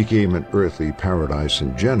 became an earthly paradise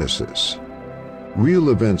in Genesis, real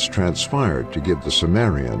events transpired to give the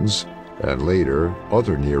Sumerians, and later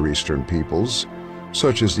other Near Eastern peoples,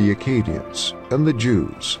 such as the Akkadians and the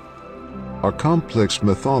Jews, a complex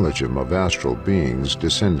mythologem of astral beings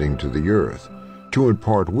descending to the earth to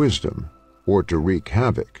impart wisdom or to wreak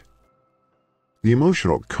havoc. The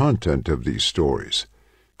emotional content of these stories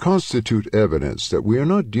constitute evidence that we are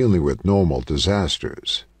not dealing with normal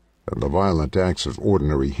disasters and the violent acts of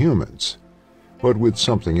ordinary humans, but with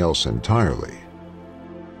something else entirely.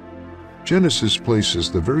 Genesis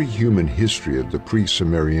places the very human history of the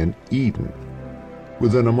pre-Sumerian Eden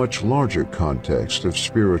within a much larger context of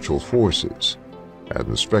spiritual forces and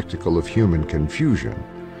the spectacle of human confusion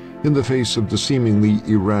in the face of the seemingly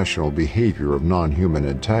irrational behavior of non-human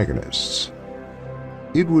antagonists.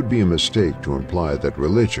 It would be a mistake to imply that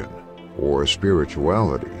religion, or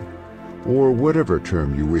spirituality, or whatever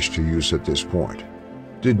term you wish to use at this point,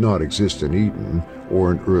 did not exist in Eden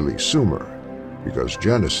or in early Sumer, because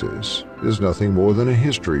Genesis is nothing more than a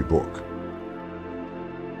history book.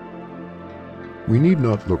 We need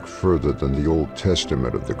not look further than the Old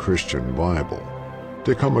Testament of the Christian Bible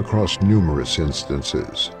to come across numerous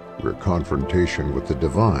instances where confrontation with the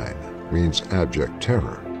divine means abject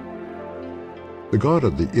terror. The God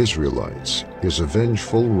of the Israelites is a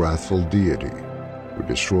vengeful, wrathful deity who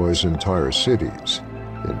destroys entire cities,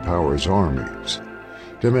 empowers armies,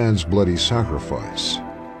 demands bloody sacrifice.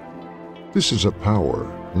 This is a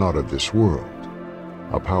power not of this world,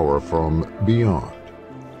 a power from beyond.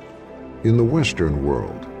 In the Western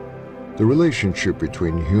world, the relationship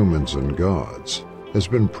between humans and gods has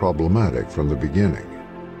been problematic from the beginning.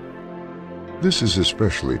 This is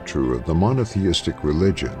especially true of the monotheistic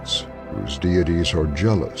religions, whose deities are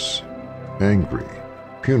jealous, angry,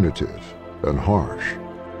 punitive, and harsh.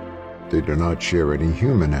 They do not share any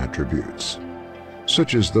human attributes,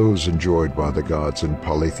 such as those enjoyed by the gods in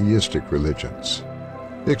polytheistic religions,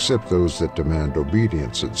 except those that demand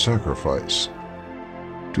obedience and sacrifice.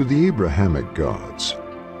 To the Abrahamic gods,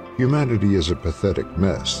 humanity is a pathetic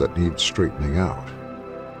mess that needs straightening out,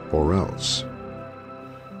 or else.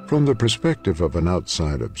 From the perspective of an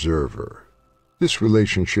outside observer, this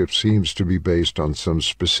relationship seems to be based on some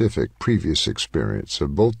specific previous experience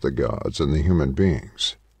of both the gods and the human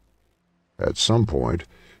beings. At some point,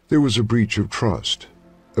 there was a breach of trust,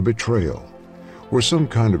 a betrayal, or some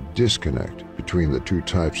kind of disconnect between the two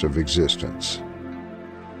types of existence.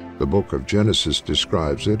 The book of Genesis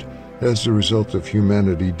describes it as the result of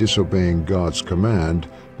humanity disobeying God's command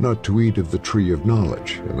not to eat of the tree of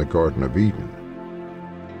knowledge in the Garden of Eden.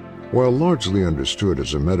 While largely understood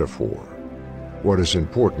as a metaphor, what is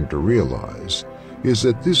important to realize is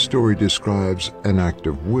that this story describes an act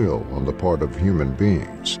of will on the part of human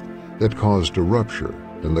beings that caused a rupture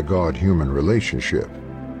in the God-human relationship.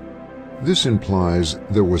 This implies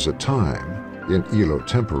there was a time in Elo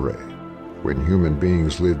Tempore when human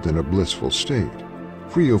beings lived in a blissful state,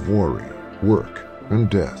 free of worry, work, and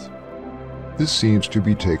death. This seems to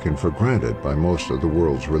be taken for granted by most of the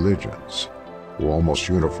world's religions, who almost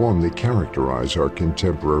uniformly characterize our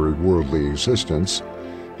contemporary worldly existence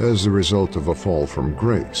as the result of a fall from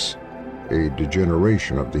grace, a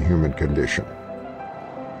degeneration of the human condition.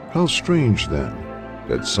 How strange, then,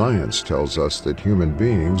 that science tells us that human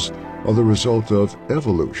beings are the result of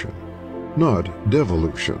evolution, not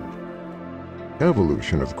devolution.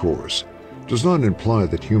 Evolution, of course, does not imply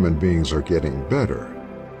that human beings are getting better,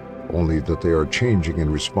 only that they are changing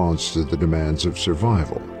in response to the demands of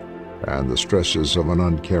survival, and the stresses of an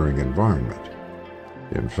uncaring environment.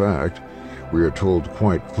 In fact, we are told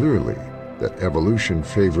quite clearly that evolution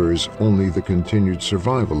favors only the continued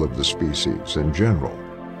survival of the species in general,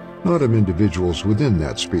 not of individuals within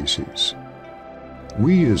that species.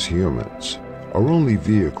 We as humans are only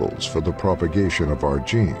vehicles for the propagation of our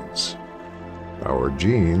genes. Our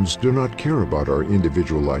genes do not care about our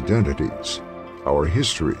individual identities, our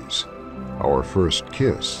histories, our first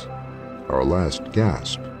kiss, our last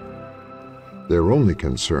gasp. Their only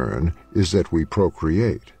concern is that we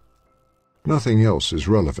procreate. Nothing else is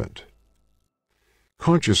relevant.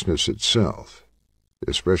 Consciousness itself,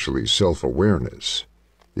 especially self-awareness,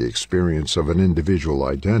 the experience of an individual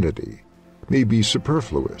identity, may be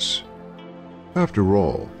superfluous. After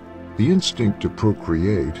all, the instinct to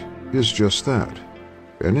procreate is just that,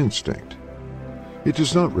 an instinct. It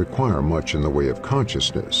does not require much in the way of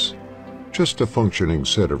consciousness, just a functioning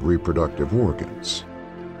set of reproductive organs.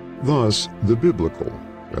 Thus, the biblical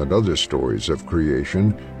and other stories of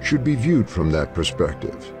creation should be viewed from that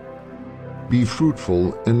perspective. Be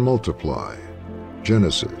fruitful and multiply.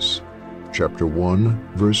 Genesis, chapter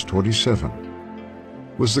 1, verse 27.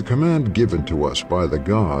 Was the command given to us by the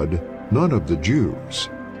God, not of the Jews,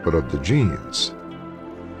 but of the genes.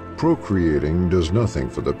 Procreating does nothing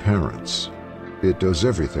for the parents. It does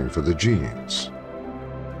everything for the genes.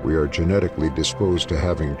 We are genetically disposed to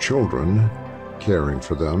having children, caring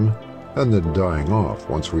for them, and then dying off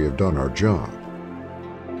once we have done our job.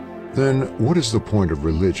 Then what is the point of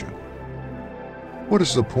religion? What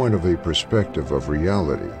is the point of a perspective of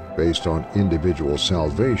reality based on individual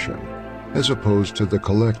salvation as opposed to the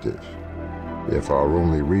collective, if our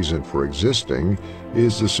only reason for existing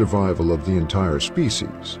is the survival of the entire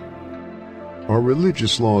species? Are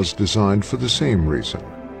religious laws designed for the same reason,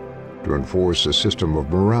 to enforce a system of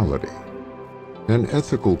morality, an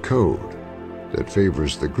ethical code that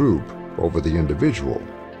favors the group over the individual?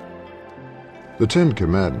 The Ten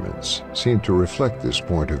Commandments seem to reflect this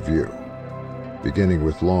point of view, beginning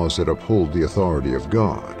with laws that uphold the authority of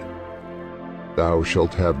God. Thou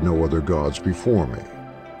shalt have no other gods before me,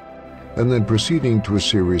 and then proceeding to a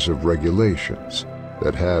series of regulations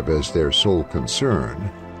that have as their sole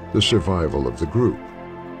concern the survival of the group,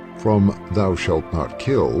 from thou shalt not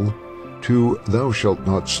kill to thou shalt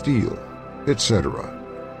not steal, etc.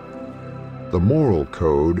 The moral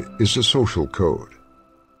code is a social code.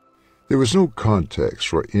 There is no context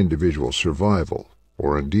for individual survival,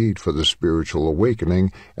 or indeed for the spiritual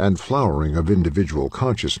awakening and flowering of individual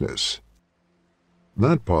consciousness.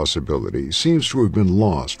 That possibility seems to have been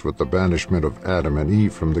lost with the banishment of Adam and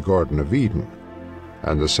Eve from the Garden of Eden,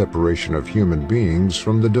 and the separation of human beings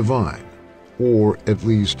from the divine, or at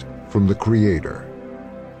least from the Creator.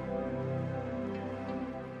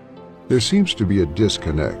 There seems to be a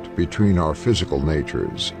disconnect between our physical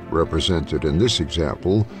natures, represented in this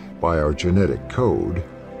example by our genetic code,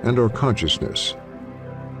 and our consciousness.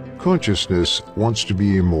 Consciousness wants to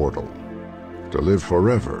be immortal, to live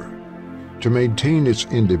forever, to maintain its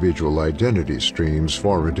individual identity streams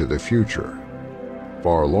far into the future,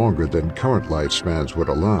 far longer than current lifespans would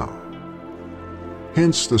allow.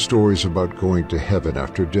 Hence the stories about going to heaven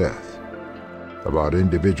after death, about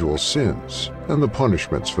individual sins and the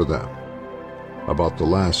punishments for them, about the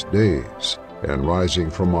last days and rising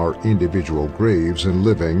from our individual graves and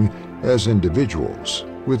living as individuals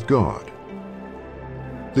with God.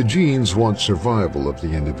 The genes want survival of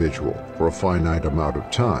the individual for a finite amount of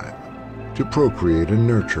time, to procreate and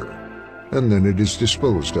nurture, and then it is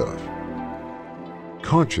disposed of.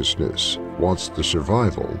 Consciousness wants the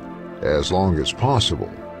survival, as long as possible,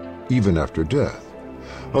 even after death,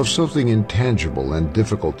 of something intangible and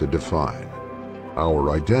difficult to define,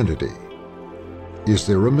 our identity. Is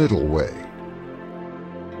there a middle way?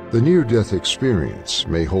 The near-death experience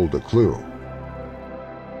may hold a clue.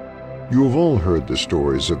 You have all heard the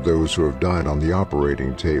stories of those who have died on the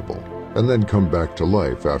operating table and then come back to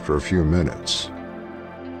life after a few minutes.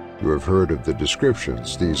 You have heard of the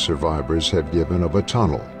descriptions these survivors have given of a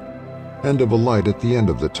tunnel, and of a light at the end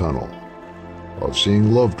of the tunnel, of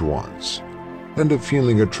seeing loved ones, and of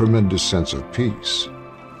feeling a tremendous sense of peace.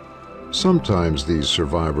 Sometimes these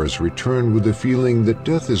survivors return with the feeling that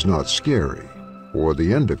death is not scary, or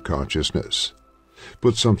the end of consciousness,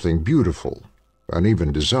 but something beautiful and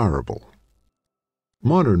even desirable.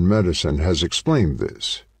 Modern medicine has explained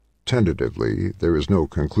this. Tentatively, there is no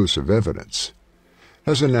conclusive evidence,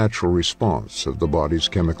 as a natural response of the body's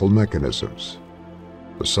chemical mechanisms,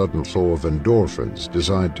 the sudden flow of endorphins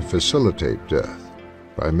designed to facilitate death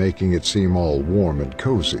by making it seem all warm and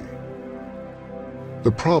cozy.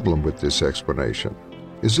 The problem with this explanation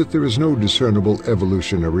is that there is no discernible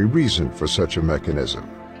evolutionary reason for such a mechanism.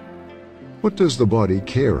 What does the body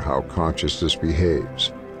care how consciousness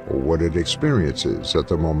behaves, or what it experiences at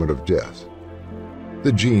the moment of death?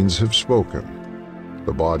 The genes have spoken.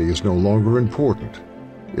 The body is no longer important.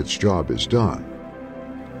 Its job is done.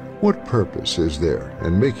 What purpose is there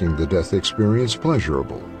in making the death experience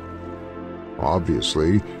pleasurable?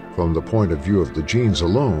 Obviously, from the point of view of the genes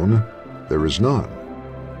alone, there is none.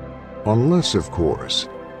 Unless, of course,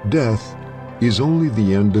 death is only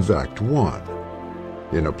the end of Act 1,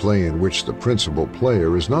 in a play in which the principal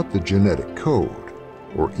player is not the genetic code,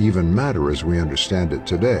 or even matter as we understand it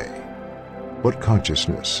today, but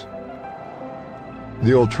consciousness.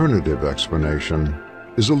 The alternative explanation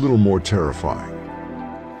is a little more terrifying,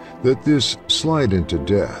 that this slide into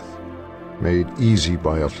death, made easy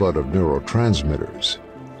by a flood of neurotransmitters,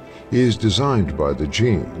 is designed by the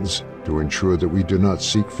genes to ensure that we do not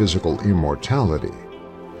seek physical immortality,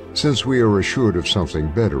 since we are assured of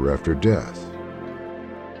something better after death.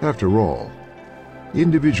 After all,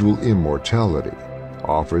 individual immortality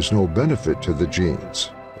offers no benefit to the genes,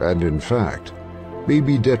 and in fact, may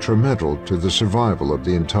be detrimental to the survival of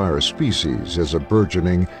the entire species as a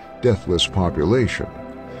burgeoning, deathless population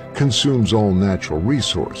consumes all natural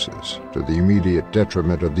resources to the immediate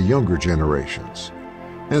detriment of the younger generations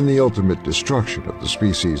and the ultimate destruction of the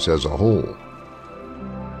species as a whole.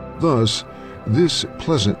 Thus, this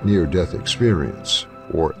pleasant near-death experience,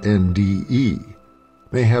 or NDE,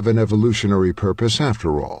 may have an evolutionary purpose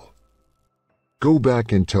after all. Go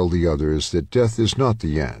back and tell the others that death is not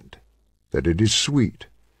the end, that it is sweet,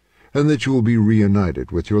 and that you will be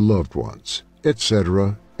reunited with your loved ones,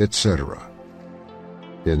 etc., etc.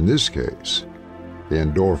 In this case, the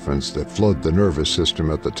endorphins that flood the nervous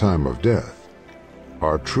system at the time of death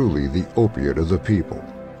are truly the opiate of the people.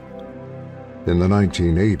 In the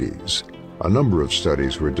 1980s, a number of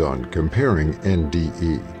studies were done comparing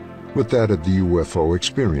NDE with that of the UFO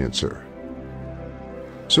experiencer.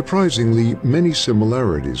 Surprisingly, many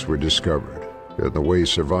similarities were discovered in the way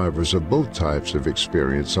survivors of both types of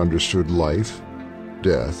experience understood life,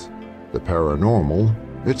 death, the paranormal,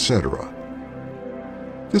 etc.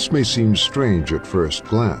 This may seem strange at first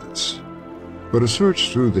glance, but a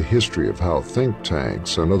search through the history of how think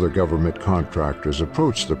tanks and other government contractors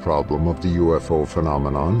approached the problem of the UFO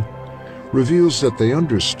phenomenon reveals that they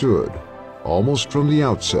understood, almost from the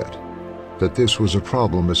outset, that this was a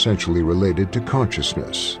problem essentially related to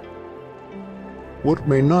consciousness. What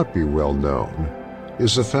may not be well known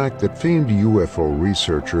is the fact that famed UFO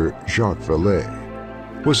researcher Jacques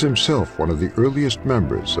Vallée was himself one of the earliest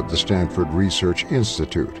members of the Stanford Research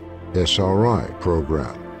Institute, SRI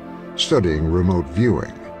program, studying remote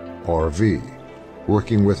viewing, RV,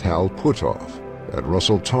 working with Hal Puthoff and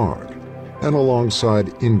Russell Targ, and alongside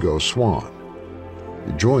Ingo Swann.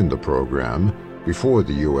 He joined the program before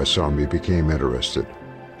the U.S. Army became interested,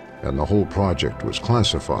 and the whole project was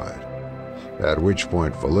classified, at which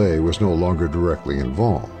point Vallée was no longer directly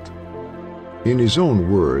involved. In his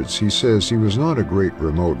own words, he says he was not a great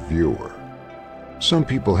remote viewer. Some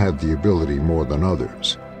people had the ability more than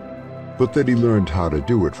others, but that he learned how to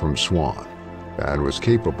do it from Swann and was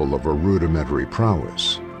capable of a rudimentary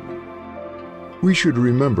prowess. We should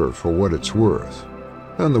remember, for what it's worth,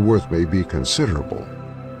 and the worth may be considerable,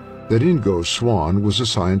 that Ingo Swann was a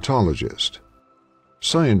Scientologist.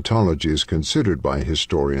 Scientology is considered by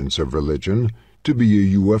historians of religion to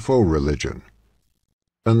be a UFO religion,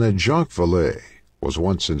 and that Jacques Vallée was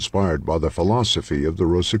once inspired by the philosophy of the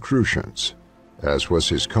Rosicrucians, as was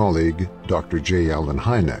his colleague Dr. J. Allen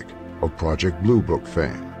Hynek of Project Blue Book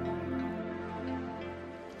fame.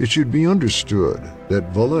 It should be understood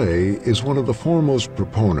that Vallée is one of the foremost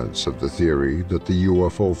proponents of the theory that the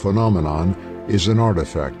UFO phenomenon is an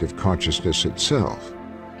artifact of consciousness itself,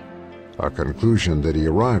 a conclusion that he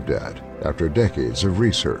arrived at after decades of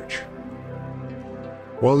research.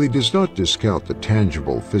 While he does not discount the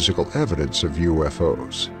tangible physical evidence of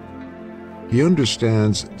UFOs, he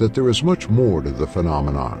understands that there is much more to the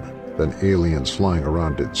phenomenon than aliens flying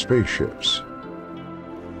around in spaceships.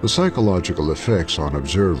 The psychological effects on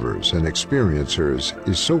observers and experiencers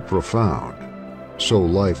is so profound, so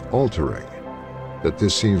life-altering, that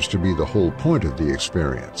this seems to be the whole point of the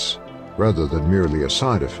experience, rather than merely a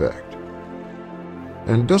side effect.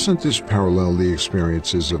 And doesn't this parallel the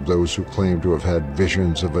experiences of those who claim to have had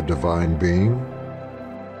visions of a divine being?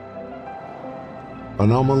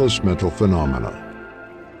 Anomalous mental phenomena.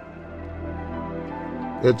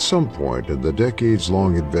 At some point in the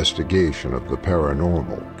decades-long investigation of the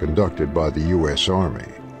paranormal conducted by the U.S.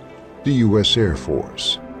 Army, the U.S. Air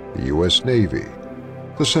Force, the U.S. Navy,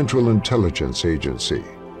 the Central Intelligence Agency,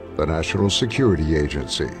 the National Security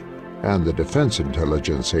Agency, and the Defense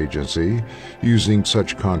Intelligence Agency, using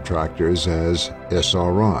such contractors as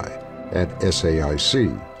SRI and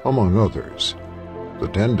SAIC, among others. The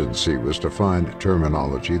tendency was to find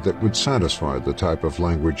terminology that would satisfy the type of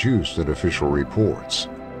language used in official reports.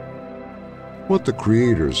 What the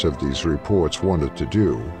creators of these reports wanted to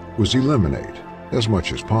do was eliminate, as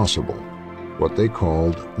much as possible, what they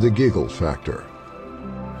called the giggle factor.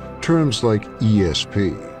 Terms like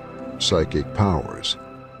ESP, psychic powers,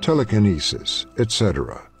 telekinesis,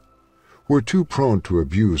 etc., were too prone to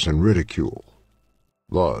abuse and ridicule.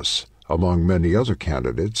 Thus, among many other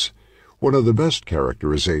candidates, one of the best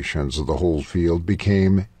characterizations of the whole field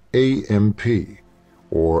became AMP,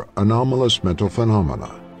 or anomalous mental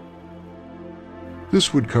phenomena.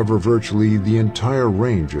 This would cover virtually the entire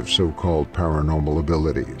range of so-called paranormal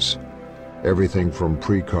abilities, everything from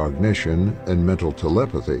precognition and mental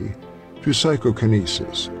telepathy to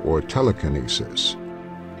psychokinesis or telekinesis,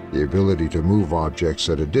 the ability to move objects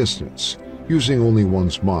at a distance using only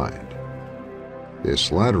one's mind.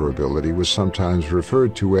 This latter ability was sometimes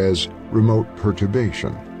referred to as remote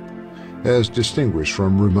perturbation, as distinguished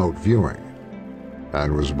from remote viewing,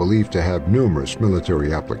 and was believed to have numerous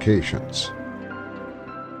military applications.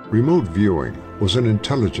 Remote viewing was an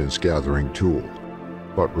intelligence-gathering tool,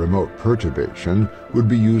 but remote perturbation would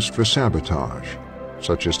be used for sabotage,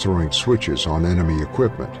 such as throwing switches on enemy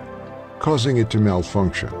equipment, causing it to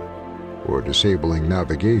malfunction, or disabling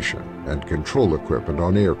navigation and control equipment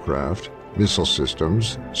on aircraft, missile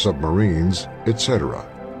systems, submarines, etc.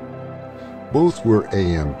 Both were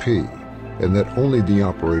AMP in that only the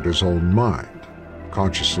operator's own mind,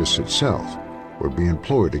 consciousness itself, would be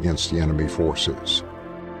employed against the enemy forces.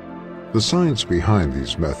 The science behind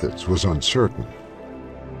these methods was uncertain.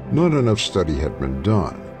 Not enough study had been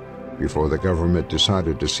done before the government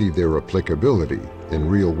decided to see their applicability in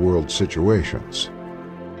real-world situations.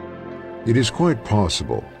 It is quite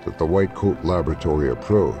possible that the white coat laboratory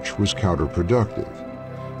approach was counterproductive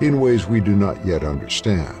in ways we do not yet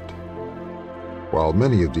understand. While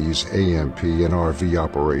many of these AMP and RV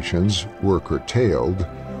operations were curtailed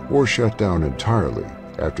or shut down entirely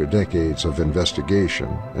after decades of investigation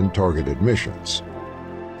and targeted missions,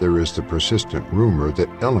 there is the persistent rumor that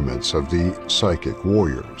elements of the psychic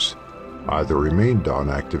warriors either remained on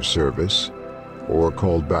active service or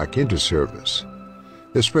called back into service,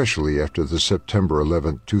 especially after the September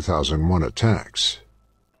 11, 2001 attacks.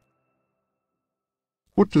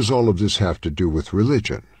 What does all of this have to do with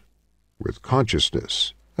religion, with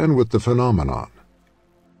consciousness, and with the phenomenon?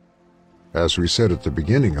 As we said at the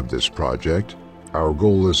beginning of this project, our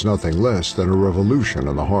goal is nothing less than a revolution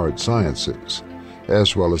in the hard sciences,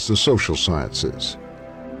 as well as the social sciences.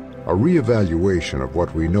 A re-evaluation of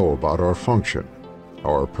what we know about our function,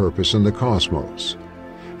 our purpose in the cosmos,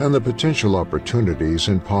 and the potential opportunities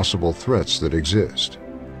and possible threats that exist.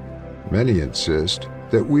 Many insist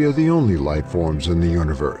that we are the only life forms in the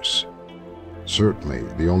universe, certainly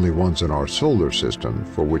the only ones in our solar system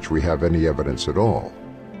for which we have any evidence at all.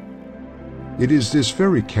 It is this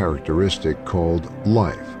very characteristic called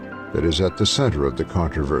life that is at the center of the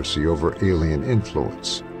controversy over alien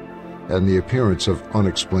influence and the appearance of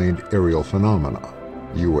unexplained aerial phenomena,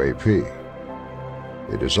 UAP.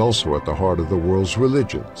 It is also at the heart of the world's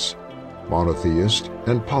religions, monotheist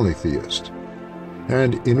and polytheist.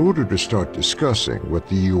 And in order to start discussing what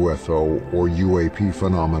the UFO or UAP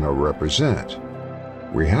phenomena represent,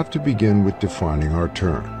 we have to begin with defining our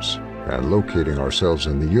terms and locating ourselves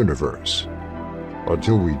in the universe.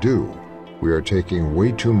 Until we do, we are taking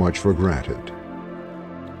way too much for granted.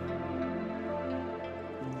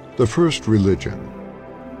 The first religion.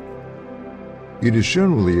 It is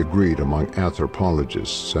generally agreed among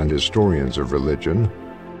anthropologists and historians of religion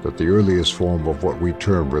that the earliest form of what we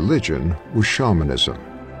term religion was shamanism.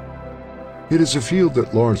 It is a field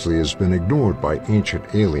that largely has been ignored by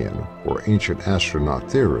ancient alien or ancient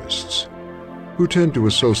astronaut theorists, who tend to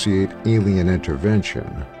associate alien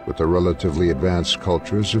intervention with the relatively advanced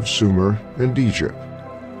cultures of Sumer and Egypt.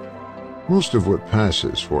 Most of what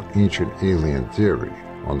passes for ancient alien theory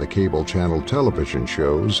on the cable channel television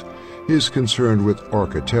shows is concerned with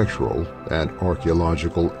architectural and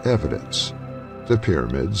archaeological evidence, the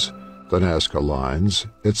pyramids, the Nazca lines,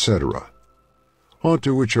 etc.,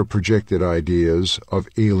 onto which are projected ideas of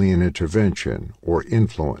alien intervention or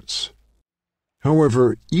influence.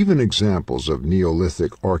 However, even examples of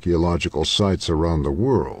Neolithic archaeological sites around the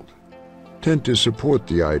world tend to support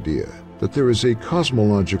the idea that there is a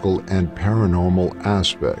cosmological and paranormal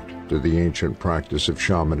aspect to the ancient practice of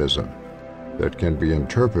shamanism that can be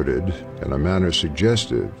interpreted in a manner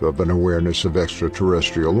suggestive of an awareness of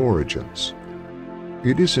extraterrestrial origins.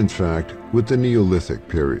 It is, in fact, with the Neolithic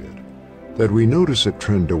period that we notice a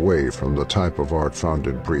trend away from the type of art found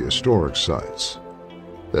in prehistoric sites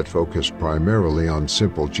that focused primarily on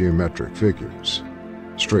simple geometric figures,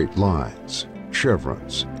 straight lines,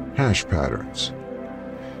 chevrons, hash patterns,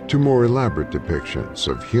 to more elaborate depictions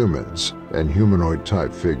of humans and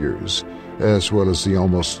humanoid-type figures, as well as the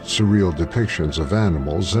almost surreal depictions of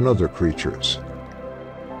animals and other creatures.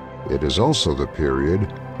 It is also the period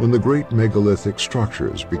when the great megalithic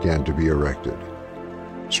structures began to be erected,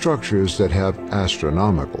 structures that have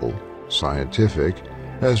astronomical, scientific,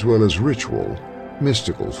 as well as ritual,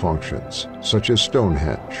 mystical functions, such as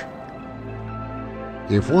Stonehenge.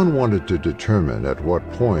 If one wanted to determine at what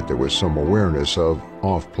point there was some awareness of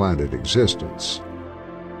off-planet existence,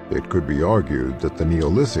 it could be argued that the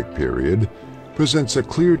Neolithic period presents a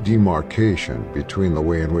clear demarcation between the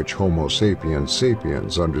way in which Homo sapiens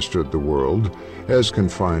sapiens understood the world as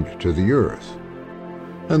confined to the Earth,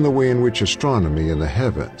 and the way in which astronomy in the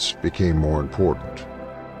heavens became more important.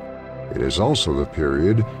 It is also the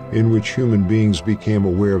period in which human beings became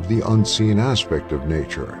aware of the unseen aspect of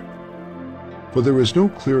nature. For there is no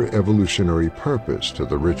clear evolutionary purpose to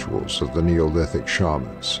the rituals of the Neolithic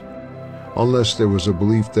shamans, unless there was a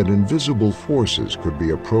belief that invisible forces could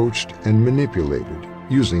be approached and manipulated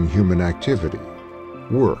using human activity,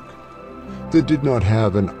 work, that did not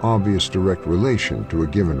have an obvious direct relation to a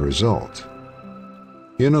given result.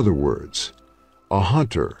 In other words, a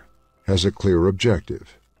hunter has a clear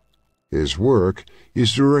objective. His work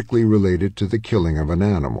is directly related to the killing of an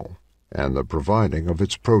animal and the providing of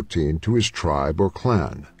its protein to his tribe or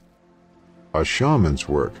clan. A shaman's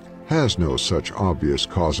work has no such obvious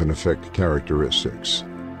cause and effect characteristics.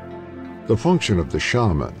 The function of the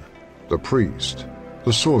shaman, the priest,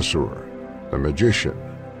 the sorcerer, the magician,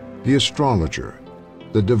 the astrologer,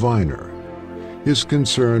 the diviner, is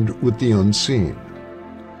concerned with the unseen.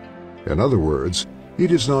 In other words,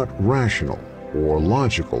 it is not rational or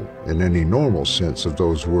logical in any normal sense of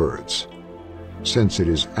those words, since it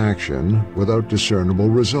is action without discernible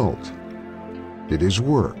result. It is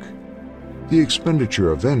work, the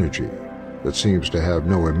expenditure of energy that seems to have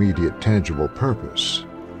no immediate tangible purpose.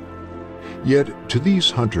 Yet to these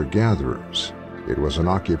hunter-gatherers, it was an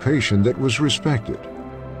occupation that was respected.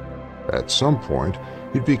 At some point,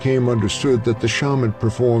 it became understood that the shaman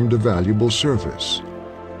performed a valuable service.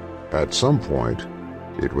 At some point,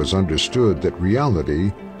 it was understood that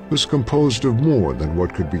reality was composed of more than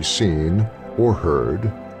what could be seen or heard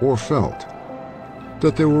or felt,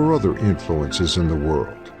 that there were other influences in the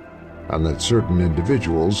world, and that certain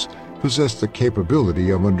individuals possessed the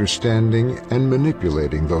capability of understanding and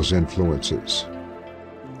manipulating those influences.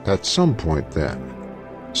 At some point then,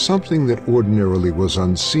 something that ordinarily was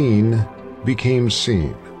unseen became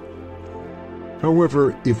seen.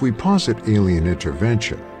 However, if we posit alien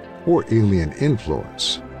intervention or alien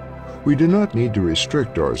influence, we do not need to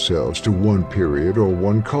restrict ourselves to one period or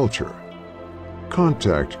one culture.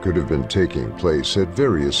 Contact could have been taking place at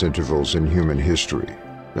various intervals in human history,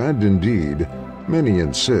 and indeed, many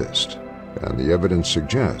insist, and the evidence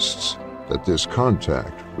suggests, that this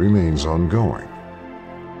contact remains ongoing.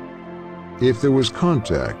 If there was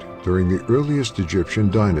contact during the earliest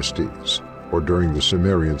Egyptian dynasties, or during the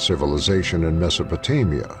Sumerian civilization in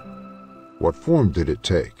Mesopotamia, what form did it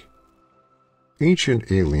take?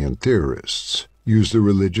 Ancient alien theorists use the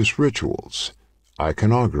religious rituals,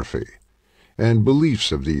 iconography, and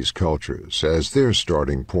beliefs of these cultures as their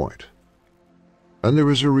starting point. And there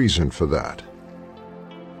is a reason for that.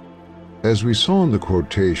 As we saw in the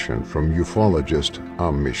quotation from ufologist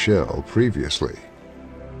Michel previously,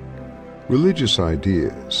 religious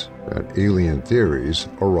ideas and alien theories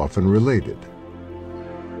are often related.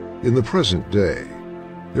 In the present day,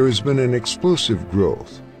 there has been an explosive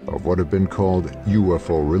growth of what have been called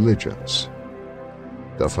UFO religions.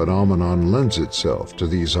 The phenomenon lends itself to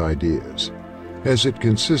these ideas, as it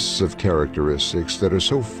consists of characteristics that are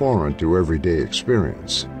so foreign to everyday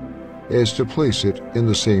experience as to place it in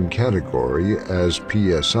the same category as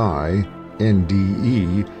PSI,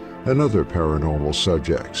 NDE, and other paranormal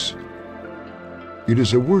subjects. It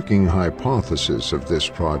is a working hypothesis of this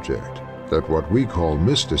project that what we call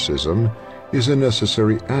mysticism is a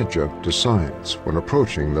necessary adjunct to science when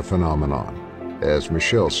approaching the phenomenon, as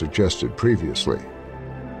Michel suggested previously.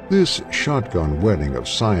 This shotgun wedding of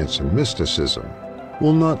science and mysticism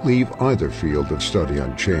will not leave either field of study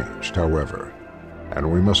unchanged, however,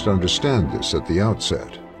 and we must understand this at the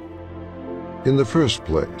outset. In the first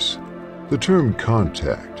place, the term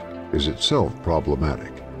contact is itself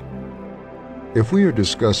problematic. If we are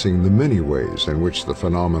discussing the many ways in which the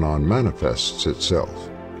phenomenon manifests itself,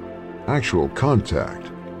 actual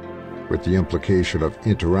contact, with the implication of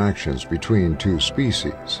interactions between two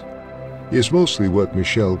species, is mostly what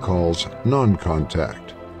Michel calls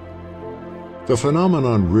non-contact. The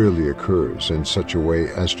phenomenon rarely occurs in such a way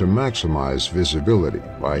as to maximize visibility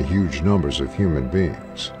by huge numbers of human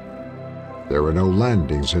beings. There are no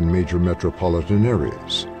landings in major metropolitan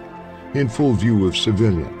areas, in full view of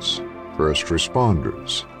civilians, first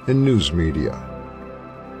responders, and news media.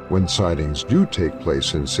 When sightings do take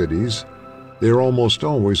place in cities, they are almost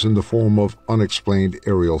always in the form of unexplained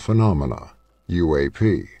aerial phenomena,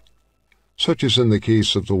 UAP, such as in the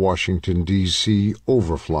case of the Washington, D.C.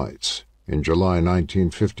 overflights in July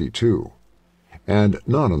 1952, and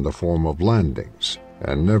not in the form of landings,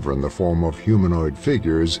 and never in the form of humanoid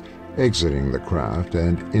figures exiting the craft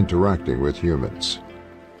and interacting with humans.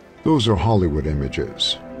 Those are Hollywood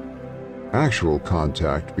images. Actual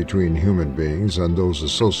contact between human beings and those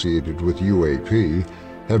associated with UAP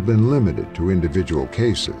have been limited to individual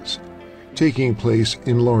cases, taking place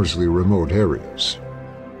in largely remote areas.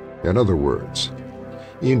 In other words,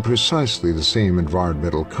 in precisely the same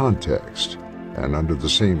environmental context and under the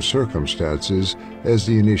same circumstances as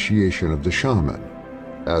the initiation of the shaman,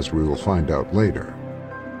 as we will find out later.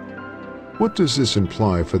 What does this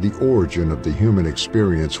imply for the origin of the human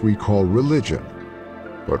experience we call religion,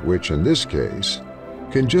 but which in this case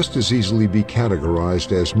can just as easily be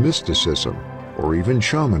categorized as mysticism or even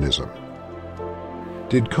shamanism?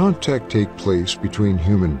 Did contact take place between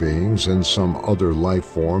human beings and some other life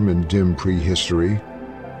form in dim prehistory?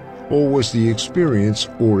 Or was the experience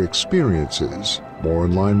or experiences more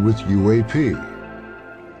in line with UAP?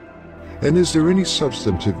 And is there any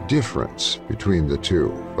substantive difference between the two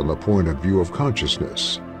from the point of view of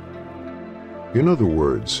consciousness? In other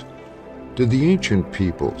words, did the ancient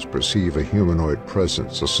peoples perceive a humanoid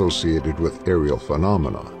presence associated with aerial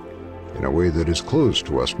phenomena in a way that is close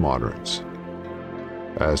to us moderns?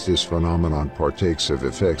 As this phenomenon partakes of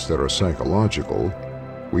effects that are psychological,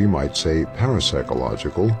 we might say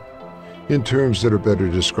parapsychological, in terms that are better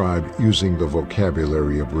described using the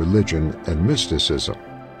vocabulary of religion and mysticism.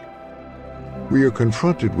 We are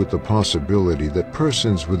confronted with the possibility that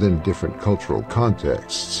persons within different cultural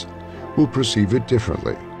contexts will perceive it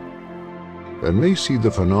differently, and may see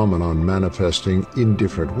the phenomenon manifesting in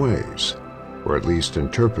different ways, or at least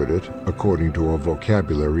interpret it according to a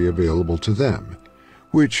vocabulary available to them,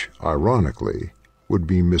 which, ironically, would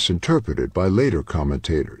be misinterpreted by later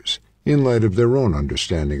commentators in light of their own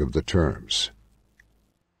understanding of the terms.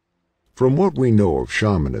 From what we know of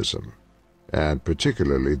shamanism, and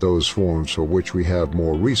particularly those forms for which we have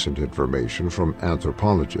more recent information from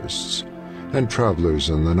anthropologists and travelers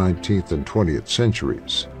in the 19th and 20th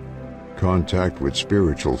centuries, contact with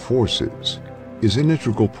spiritual forces is an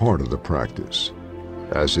integral part of the practice,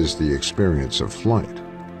 as is the experience of flight.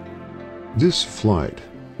 This flight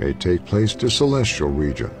may take place to celestial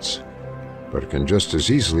regions, but can just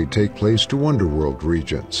as easily take place to underworld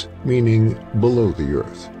regions, meaning below the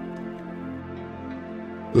earth.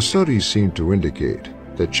 The studies seem to indicate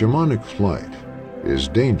that shamanic flight is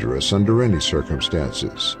dangerous under any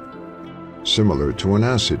circumstances, similar to an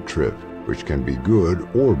acid trip, which can be good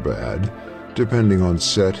or bad depending on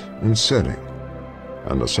set and setting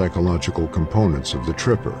and the psychological components of the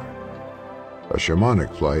tripper. A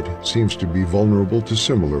shamanic flight seems to be vulnerable to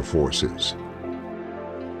similar forces.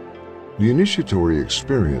 The initiatory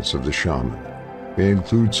experience of the shaman may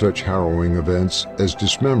include such harrowing events as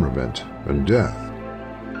dismemberment and death,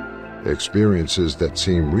 experiences that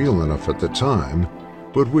seem real enough at the time,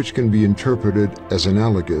 but which can be interpreted as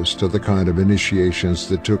analogous to the kind of initiations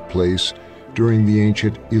that took place during the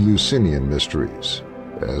ancient Eleusinian mysteries,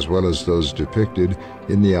 as well as those depicted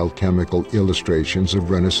in the alchemical illustrations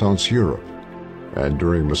of Renaissance Europe, and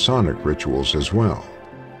during Masonic rituals as well.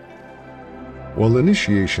 While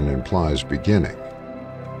initiation implies beginning,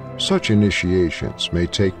 such initiations may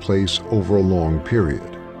take place over a long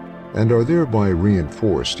period, and are thereby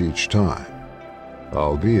reinforced each time,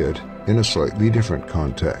 albeit in a slightly different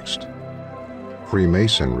context.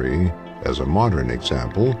 Freemasonry, as a modern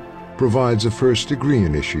example, provides a first-degree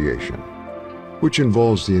initiation, which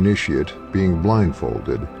involves the initiate being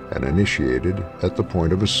blindfolded and initiated at the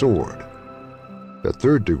point of a sword. The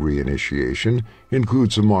third-degree initiation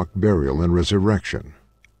includes a mock burial and resurrection.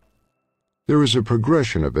 There is a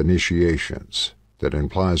progression of initiations that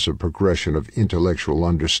implies a progression of intellectual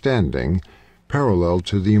understanding parallel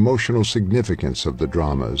to the emotional significance of the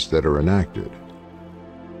dramas that are enacted.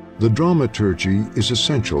 The dramaturgy is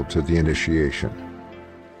essential to the initiation.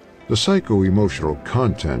 The psycho-emotional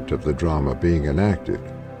content of the drama being enacted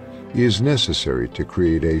is necessary to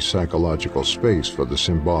create a psychological space for the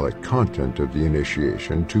symbolic content of the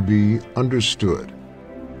initiation to be understood,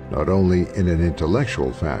 not only in an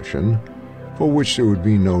intellectual fashion, for which there would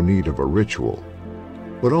be no need of a ritual,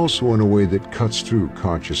 but also in a way that cuts through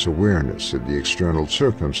conscious awareness of the external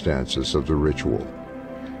circumstances of the ritual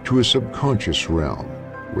to a subconscious realm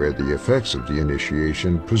where the effects of the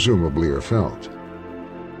initiation presumably are felt.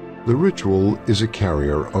 The ritual is a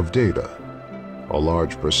carrier of data, a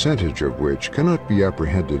large percentage of which cannot be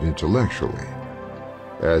apprehended intellectually,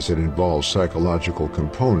 as it involves psychological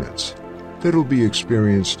components that will be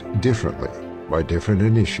experienced differently by different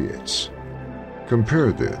initiates.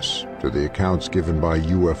 Compare this to the accounts given by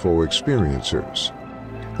UFO experiencers,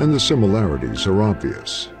 and the similarities are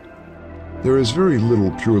obvious. There is very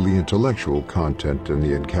little purely intellectual content in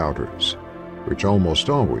the encounters, which almost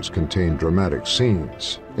always contain dramatic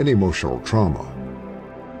scenes and emotional trauma.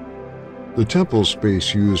 The temple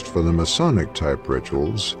space used for the Masonic-type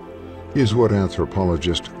rituals is what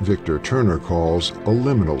anthropologist Victor Turner calls a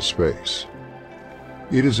liminal space.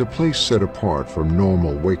 It is a place set apart from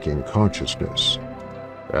normal waking consciousness,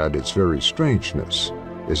 and its very strangeness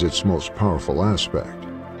is its most powerful aspect.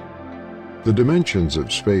 The dimensions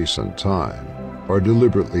of space and time are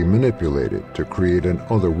deliberately manipulated to create an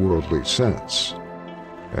otherworldly sense,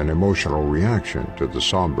 an emotional reaction to the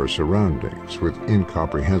somber surroundings with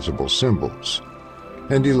incomprehensible symbols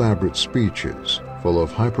and elaborate speeches full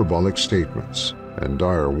of hyperbolic statements and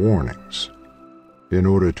dire warnings. In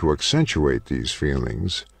order to accentuate these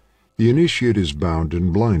feelings, the initiate is bound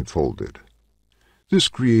and blindfolded. This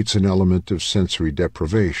creates an element of sensory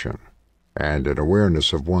deprivation and an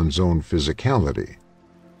awareness of one's own physicality,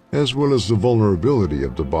 as well as the vulnerability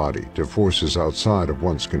of the body to forces outside of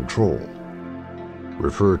one's control.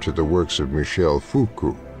 Refer to the works of Michel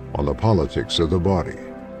Foucault on the politics of the body.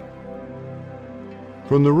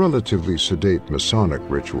 From the relatively sedate Masonic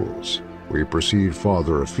rituals, we proceed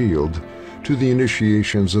farther afield to the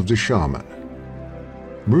initiations of the shaman.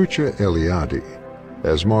 Mircea Eliade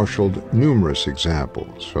has marshaled numerous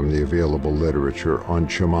examples from the available literature on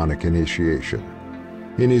shamanic initiation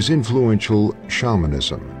in his influential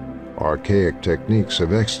Shamanism, Archaic Techniques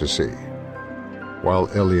of Ecstasy. While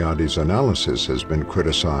Eliade's analysis has been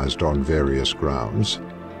criticized on various grounds,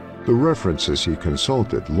 the references he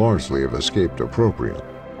consulted largely have escaped opprobrium.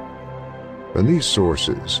 In these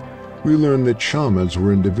sources, we learn that shamans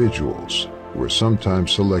were individuals who were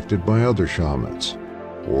sometimes selected by other shamans,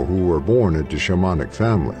 or who were born into shamanic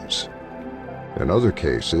families. In other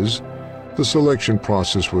cases, the selection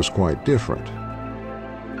process was quite different.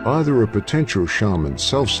 Either a potential shaman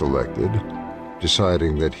self-selected,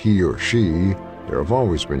 deciding that he or she, there have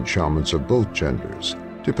always been shamans of both genders,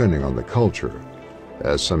 depending on the culture,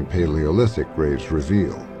 as some Paleolithic graves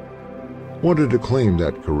reveal, wanted to claim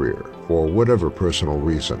that career for whatever personal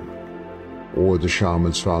reason, or the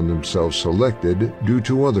shamans found themselves selected due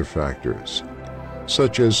to other factors,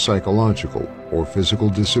 such as psychological or physical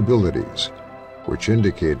disabilities, which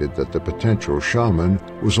indicated that the potential shaman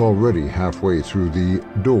was already halfway through the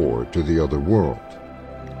door to the other world.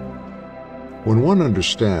 When one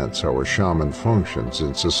understands how a shaman functions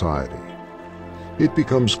in society, it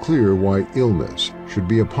becomes clear why illness should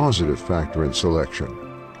be a positive factor in selection.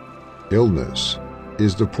 Illness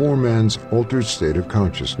is the poor man's altered state of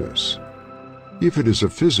consciousness. If it is a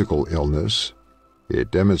physical illness, it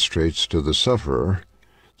demonstrates to the sufferer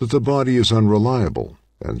that the body is unreliable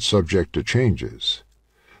and subject to changes,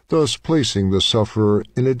 thus placing the sufferer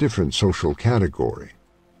in a different social category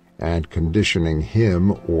and conditioning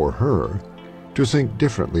him or her to think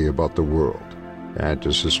differently about the world and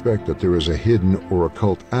to suspect that there is a hidden or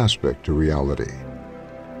occult aspect to reality.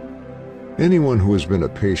 Anyone who has been a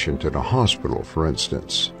patient in a hospital, for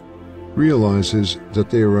instance, realizes that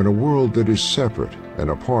they are in a world that is separate and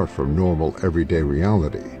apart from normal everyday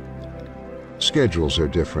reality. Schedules are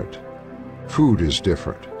different. Food is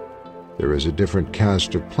different. There is a different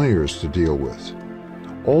cast of players to deal with,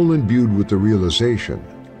 all imbued with the realization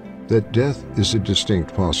that death is a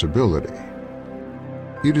distinct possibility.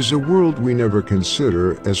 It is a world we never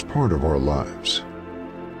consider as part of our lives.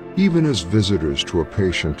 Even as visitors to a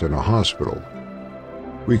patient in a hospital,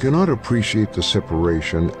 we cannot appreciate the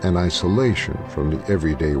separation and isolation from the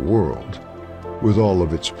everyday world, with all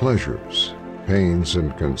of its pleasures, pains,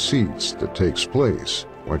 and conceits that takes place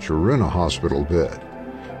once you're in a hospital bed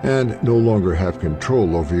and no longer have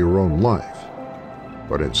control over your own life,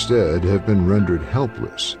 but instead have been rendered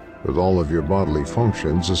helpless with all of your bodily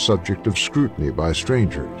functions a subject of scrutiny by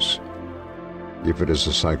strangers. If it is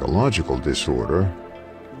a psychological disorder,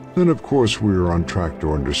 then of course we are on track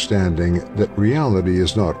to understanding that reality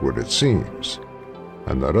is not what it seems,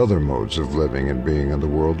 and that other modes of living and being in the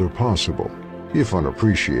world are possible, if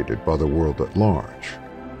unappreciated by the world at large.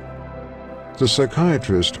 The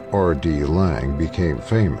psychiatrist R.D. Laing became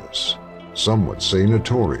famous some would say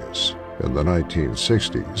notorious, in the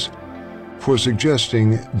 1960s, for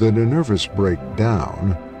suggesting that a nervous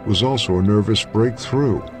breakdown was also a nervous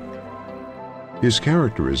breakthrough. His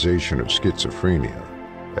characterization of schizophrenia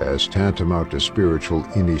as tantamount to spiritual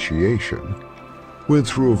initiation went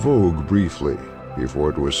through a vogue briefly before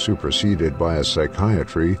it was superseded by a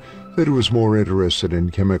psychiatry that was more interested in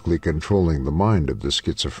chemically controlling the mind of the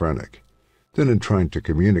schizophrenic than in trying to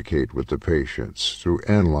communicate with the patients through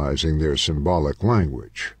analyzing their symbolic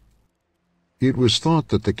language. It was thought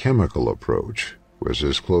that the chemical approach was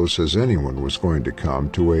as close as anyone was going to come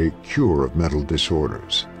to a cure of mental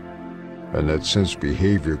disorders, and that since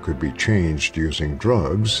behavior could be changed using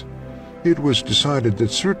drugs, it was decided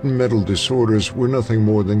that certain mental disorders were nothing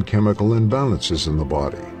more than chemical imbalances in the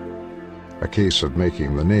body, a case of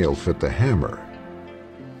making the nail fit the hammer.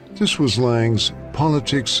 This was Lange's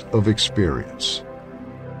politics of experience,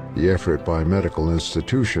 the effort by medical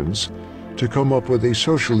institutions to come up with a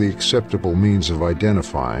socially acceptable means of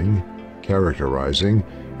identifying, characterizing,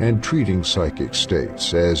 and treating psychic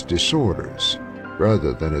states as disorders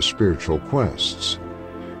rather than as spiritual quests,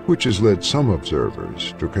 which has led some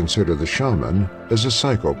observers to consider the shaman as a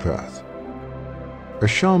psychopath. A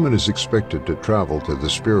shaman is expected to travel to the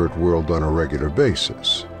spirit world on a regular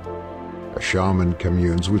basis. A shaman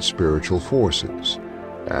communes with spiritual forces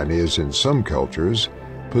and is, in some cultures,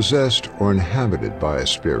 possessed or inhabited by a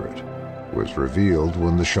spirit, was revealed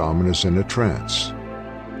when the shaman is in a trance.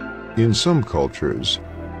 In some cultures,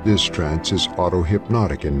 this trance is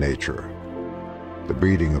auto-hypnotic in nature. The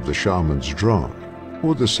beating of the shaman's drum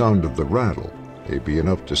or the sound of the rattle may be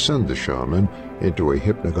enough to send the shaman into a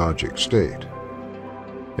hypnagogic state.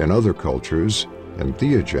 In other cultures,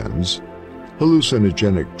 entheogens,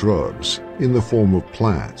 hallucinogenic drugs in the form of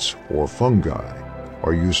plants or fungi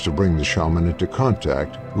are used to bring the shaman into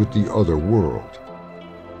contact with the other world.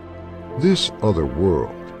 This other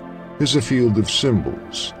world is a field of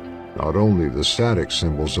symbols, not only the static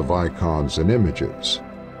symbols of icons and images,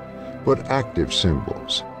 but active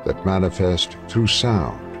symbols that manifest through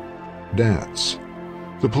sound, dance,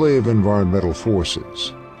 the play of environmental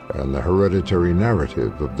forces, and the hereditary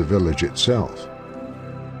narrative of the village itself.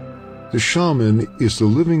 The shaman is the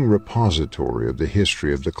living repository of the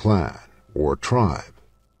history of the clan or tribe.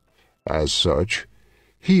 As such,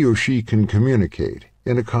 he or she can communicate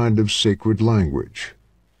in a kind of sacred language,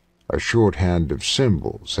 a shorthand of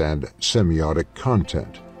symbols and semiotic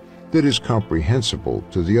content that is comprehensible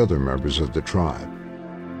to the other members of the tribe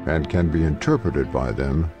and can be interpreted by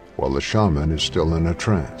them while the shaman is still in a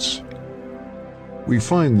trance. We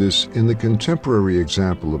find this in the contemporary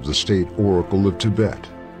example of the state oracle of Tibet.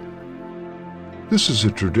 This is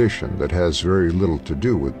a tradition that has very little to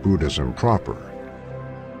do with Buddhism proper.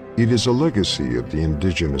 It is a legacy of the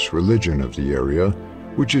indigenous religion of the area,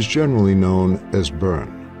 which is generally known as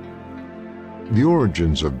Bern. The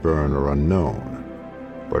origins of Bern are unknown,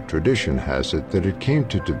 but tradition has it that it came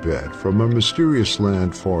to Tibet from a mysterious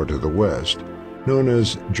land far to the west, known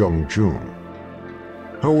as Zhongjun.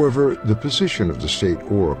 However, the position of the state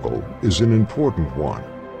oracle is an important one,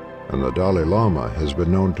 and the Dalai Lama has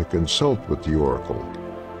been known to consult with the oracle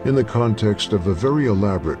in the context of a very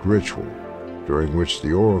elaborate ritual, during which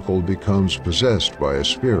the oracle becomes possessed by a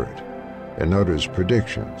spirit and utters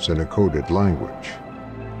predictions in a coded language.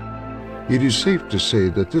 It is safe to say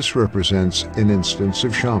that this represents an instance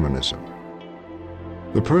of shamanism.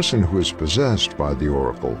 The person who is possessed by the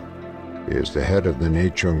oracle is the head of the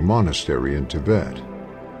Nechung monastery in Tibet,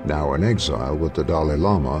 now in exile with the Dalai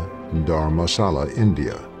Lama in Dharamsala,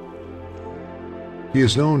 India. He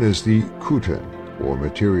is known as the Kutan, or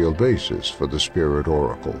material basis for the spirit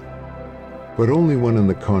oracle, but only when in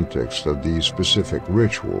the context of the specific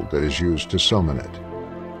ritual that is used to summon it.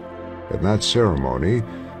 In that ceremony,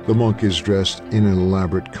 the monk is dressed in an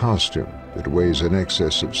elaborate costume that weighs in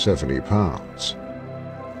excess of 70 pounds.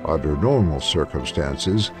 Under normal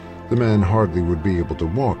circumstances, the man hardly would be able to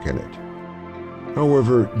walk in it.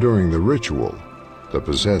 However, during the ritual, the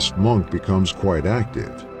possessed monk becomes quite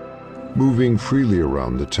active, moving freely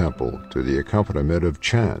around the temple to the accompaniment of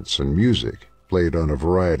chants and music played on a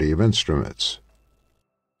variety of instruments.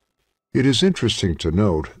 It is interesting to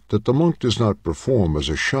note that the monk does not perform as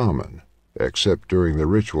a shaman, except during the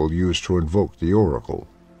ritual used to invoke the oracle.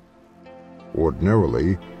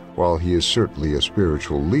 Ordinarily, while he is certainly a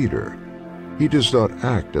spiritual leader, he does not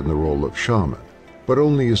act in the role of shaman, but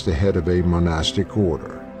only as the head of a monastic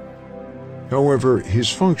order. However, his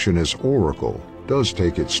function as oracle does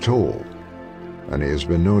take its toll, and he has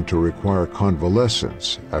been known to require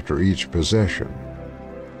convalescence after each possession,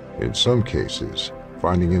 in some cases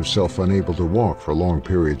finding himself unable to walk for long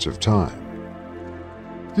periods of time.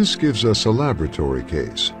 This gives us a laboratory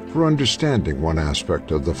case for understanding one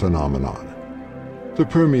aspect of the phenomenon: the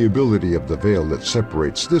permeability of the veil that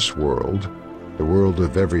separates this world, the world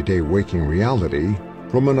of everyday waking reality,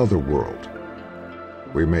 from another world.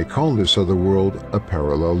 We may call this other world a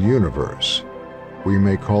parallel universe. We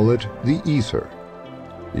may call it the ether,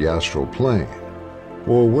 the astral plane,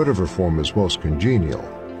 or whatever form is most congenial.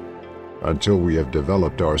 Until we have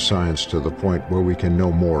developed our science to the point where we can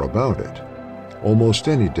know more about it, almost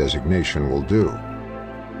any designation will do.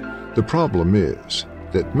 The problem is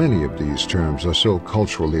that many of these terms are so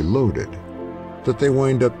culturally loaded that they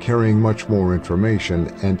wind up carrying much more information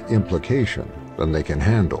and implication than they can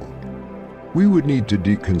handle. We would need to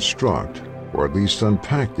deconstruct, or at least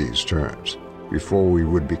unpack these terms, before we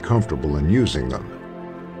would be comfortable in using them.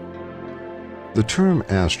 The term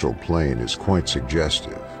astral plane is quite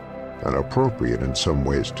suggestive and appropriate in some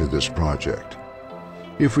ways to this project,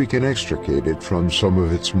 if we can extricate it from some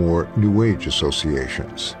of its more New Age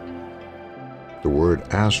associations. The word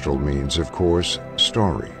astral means, of course,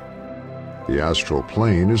 starry. The astral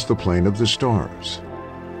plane is the plane of the stars.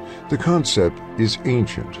 The concept is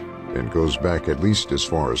ancient and goes back at least as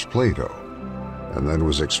far as Plato, and then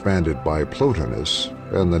was expanded by Platonists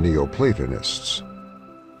and the Neoplatonists.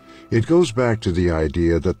 It goes back to the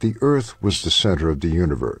idea that the Earth was the center of the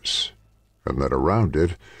universe, and that around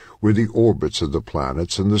it were the orbits of the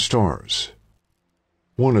planets and the stars.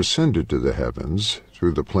 One ascended to the heavens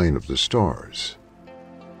through the plane of the stars.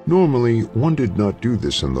 Normally, one did not do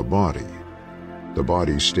this in the body. The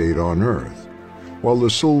body stayed on Earth, while the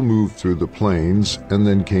soul moved through the planes and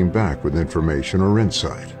then came back with information or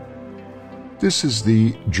insight. This is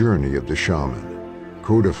the journey of the shaman,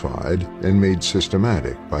 codified and made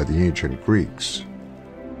systematic by the ancient Greeks.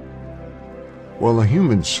 While a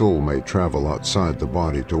human soul may travel outside the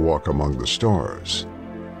body to walk among the stars,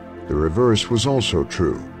 the reverse was also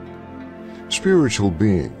true. Spiritual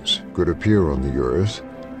beings could appear on the earth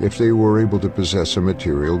if they were able to possess a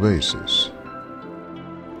material basis.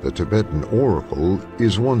 The Tibetan oracle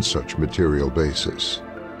is one such material basis,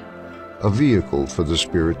 a vehicle for the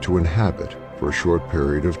spirit to inhabit for a short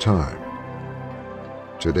period of time.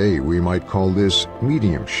 Today we might call this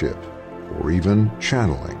mediumship, or even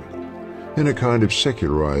channeling, in a kind of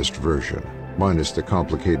secularized version, minus the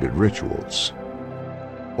complicated rituals.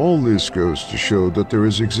 All this goes to show that there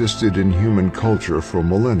has existed in human culture for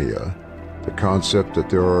millennia the concept that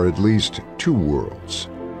there are at least two worlds,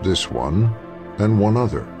 this one and one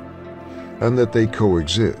other, and that they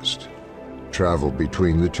coexist. Travel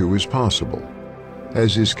between the two is possible,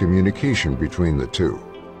 as is communication between the two.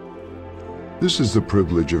 This is the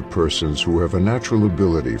privilege of persons who have a natural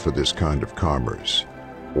ability for this kind of commerce,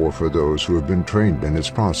 or for those who have been trained in its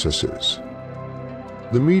processes.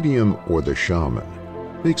 The medium or the shaman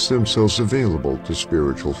makes themselves available to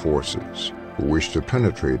spiritual forces who wish to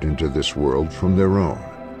penetrate into this world from their own.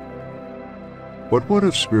 But what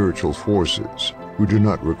of spiritual forces who do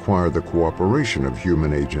not require the cooperation of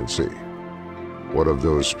human agency? What of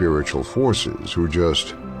those spiritual forces who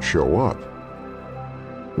just show up?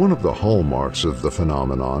 One of the hallmarks of the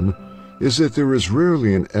phenomenon is that there is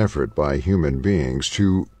rarely an effort by human beings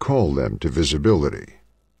to call them to visibility.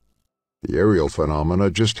 The aerial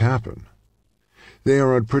phenomena just happen. They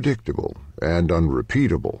are unpredictable and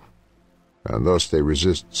unrepeatable, and thus they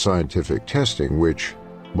resist scientific testing, which,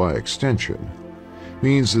 by extension,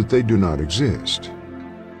 means that they do not exist.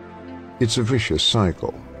 It's a vicious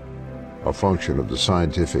cycle, a function of the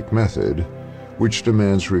scientific method, which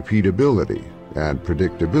demands repeatability and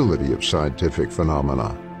predictability of scientific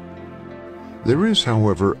phenomena. There is,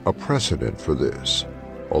 however, a precedent for this,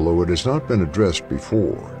 although it has not been addressed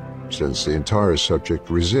before, since the entire subject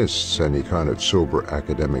resists any kind of sober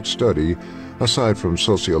academic study aside from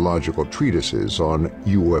sociological treatises on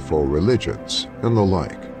UFO religions and the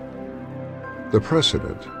like. The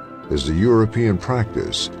precedent is the European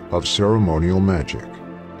practice of ceremonial magic.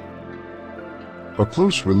 A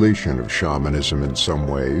close relation of shamanism in some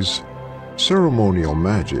ways, ceremonial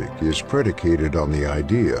magic is predicated on the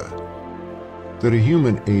idea that a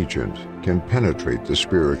human agent can penetrate the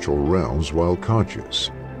spiritual realms while conscious,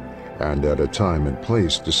 and at a time and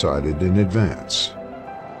place decided in advance.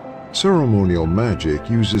 Ceremonial magic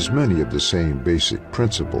uses many of the same basic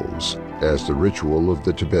principles as the ritual of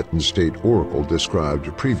the Tibetan state oracle described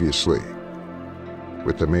previously,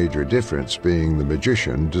 with the major difference being the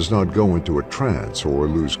magician does not go into a trance or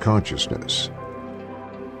lose consciousness.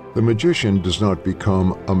 The magician does not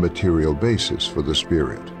become a material basis for the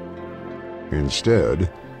spirit.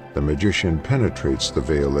 Instead, the magician penetrates the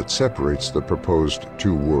veil that separates the proposed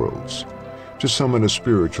two worlds to summon a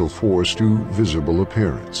spiritual force to visible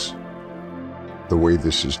appearance. The way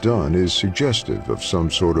this is done is suggestive of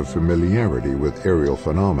some sort of familiarity with aerial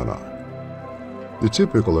phenomena. The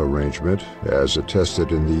typical arrangement, as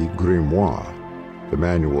attested in the grimoire, the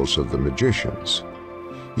manuals of the magicians,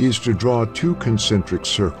 is to draw two concentric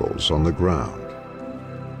circles on the ground.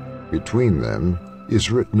 Between them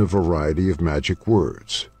is written a variety of magic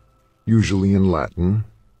words, usually in Latin,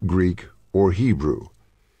 Greek, or Hebrew,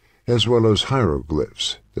 as well as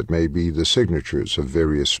hieroglyphs that may be the signatures of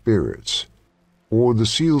various spirits, or the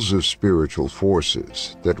seals of spiritual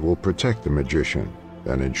forces that will protect the magician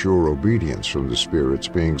and ensure obedience from the spirits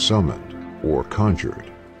being summoned or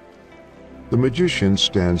conjured. The magician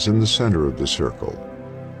stands in the center of the circle,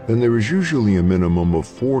 and there is usually a minimum of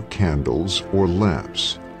 4 candles or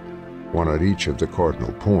lamps, one at each of the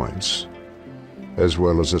cardinal points, as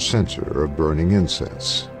well as a censer of burning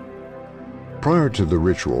incense. Prior to the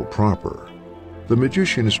ritual proper, the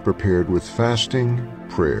magician is prepared with fasting,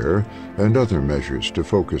 prayer, and other measures to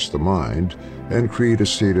focus the mind and create a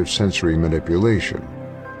state of sensory manipulation,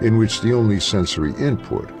 in which the only sensory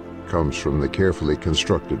input comes from the carefully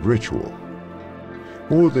constructed ritual.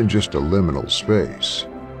 More than just a liminal space,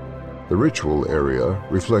 the ritual area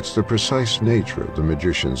reflects the precise nature of the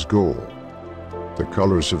magician's goal, the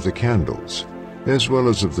colors of the candles, as well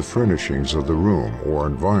as of the furnishings of the room or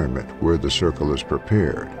environment where the circle is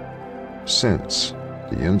prepared, scents,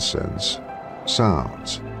 the incense,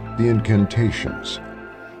 sounds, the incantations,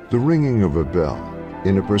 the ringing of a bell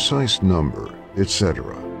in a precise number,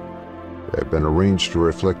 etc., have been arranged to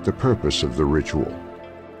reflect the purpose of the ritual.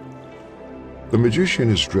 The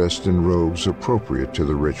magician is dressed in robes appropriate to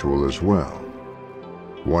the ritual as well.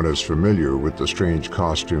 One is familiar with the strange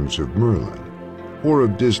costumes of Merlin or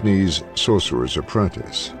of Disney's Sorcerer's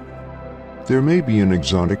Apprentice. There may be an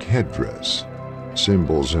exotic headdress,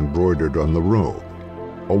 symbols embroidered on the robe,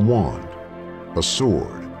 a wand, a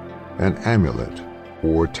sword, an amulet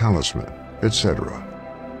or talisman, etc.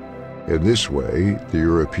 In this way, the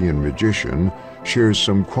European magician shares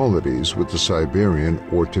some qualities with the Siberian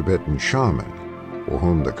or Tibetan shaman, for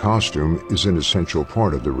whom the costume is an essential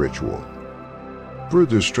part of the ritual,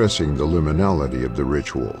 further stressing the liminality of the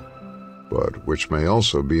ritual, but which may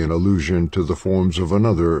also be an allusion to the forms of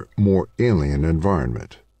another, more alien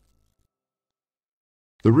environment.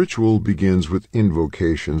 The ritual begins with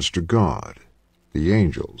invocations to God, the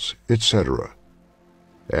angels, etc.,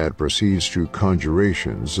 and proceeds to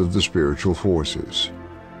conjurations of the spiritual forces.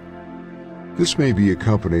 This may be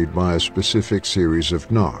accompanied by a specific series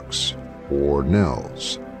of knocks, or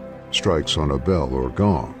knells, strikes on a bell or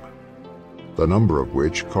gong, the number of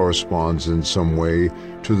which corresponds in some way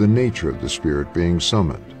to the nature of the spirit being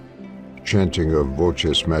summoned, chanting of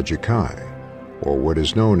voces magicae, or what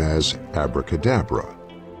is known as abracadabra,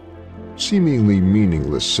 seemingly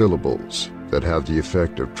meaningless syllables that have the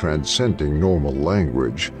effect of transcending normal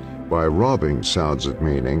language by robbing sounds of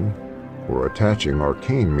meaning or attaching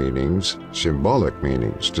arcane meanings, symbolic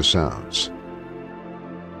meanings, to sounds.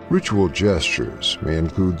 Ritual gestures may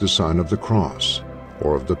include the sign of the cross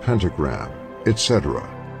or of the pentagram, etc.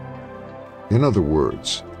 In other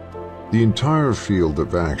words, the entire field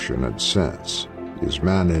of action and sense is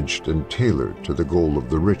managed and tailored to the goal of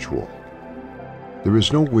the ritual. There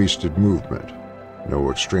is no wasted movement,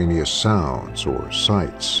 no extraneous sounds or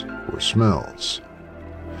sights or smells.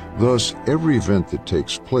 Thus, every event that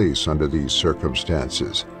takes place under these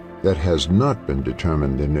circumstances that has not been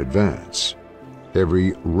determined in advance,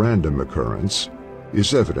 every random occurrence,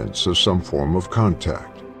 is evidence of some form of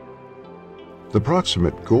contact. The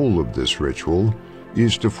proximate goal of this ritual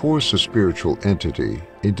is to force a spiritual entity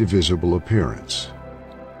into visible appearance.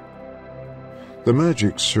 The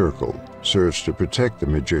magic circle serves to protect the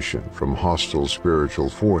magician from hostile spiritual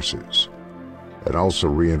forces, and also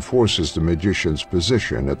reinforces the magician's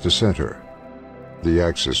position at the center, the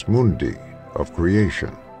axis mundi of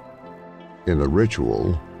creation. In the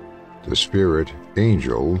ritual, the spirit,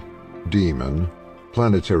 angel, demon,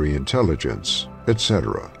 planetary intelligence,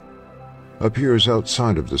 etc., appears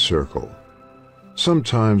outside of the circle,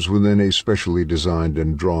 sometimes within a specially designed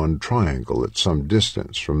and drawn triangle at some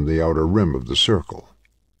distance from the outer rim of the circle.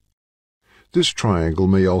 This triangle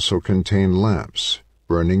may also contain lamps,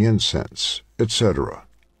 burning incense, etc.,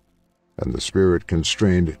 and the spirit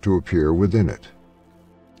constrained to appear within it.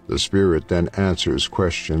 The spirit then answers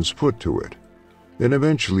questions put to it, and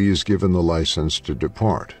eventually is given the license to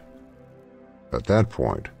depart. At that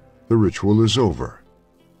point, the ritual is over.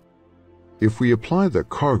 If we apply the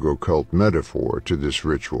cargo cult metaphor to this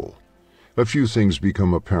ritual, a few things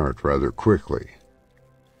become apparent rather quickly.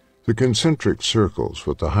 The concentric circles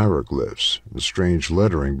with the hieroglyphs and strange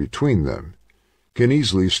lettering between them can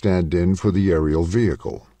easily stand in for the aerial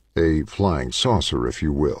vehicle, A flying saucer, if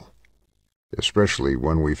you will, especially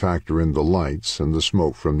when we factor in the lights and the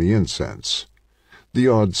smoke from the incense, the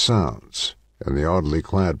odd sounds, and the oddly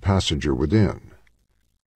clad passenger within.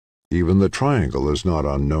 Even the triangle is not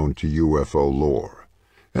unknown to UFO lore,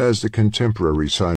 as the contemporary scientific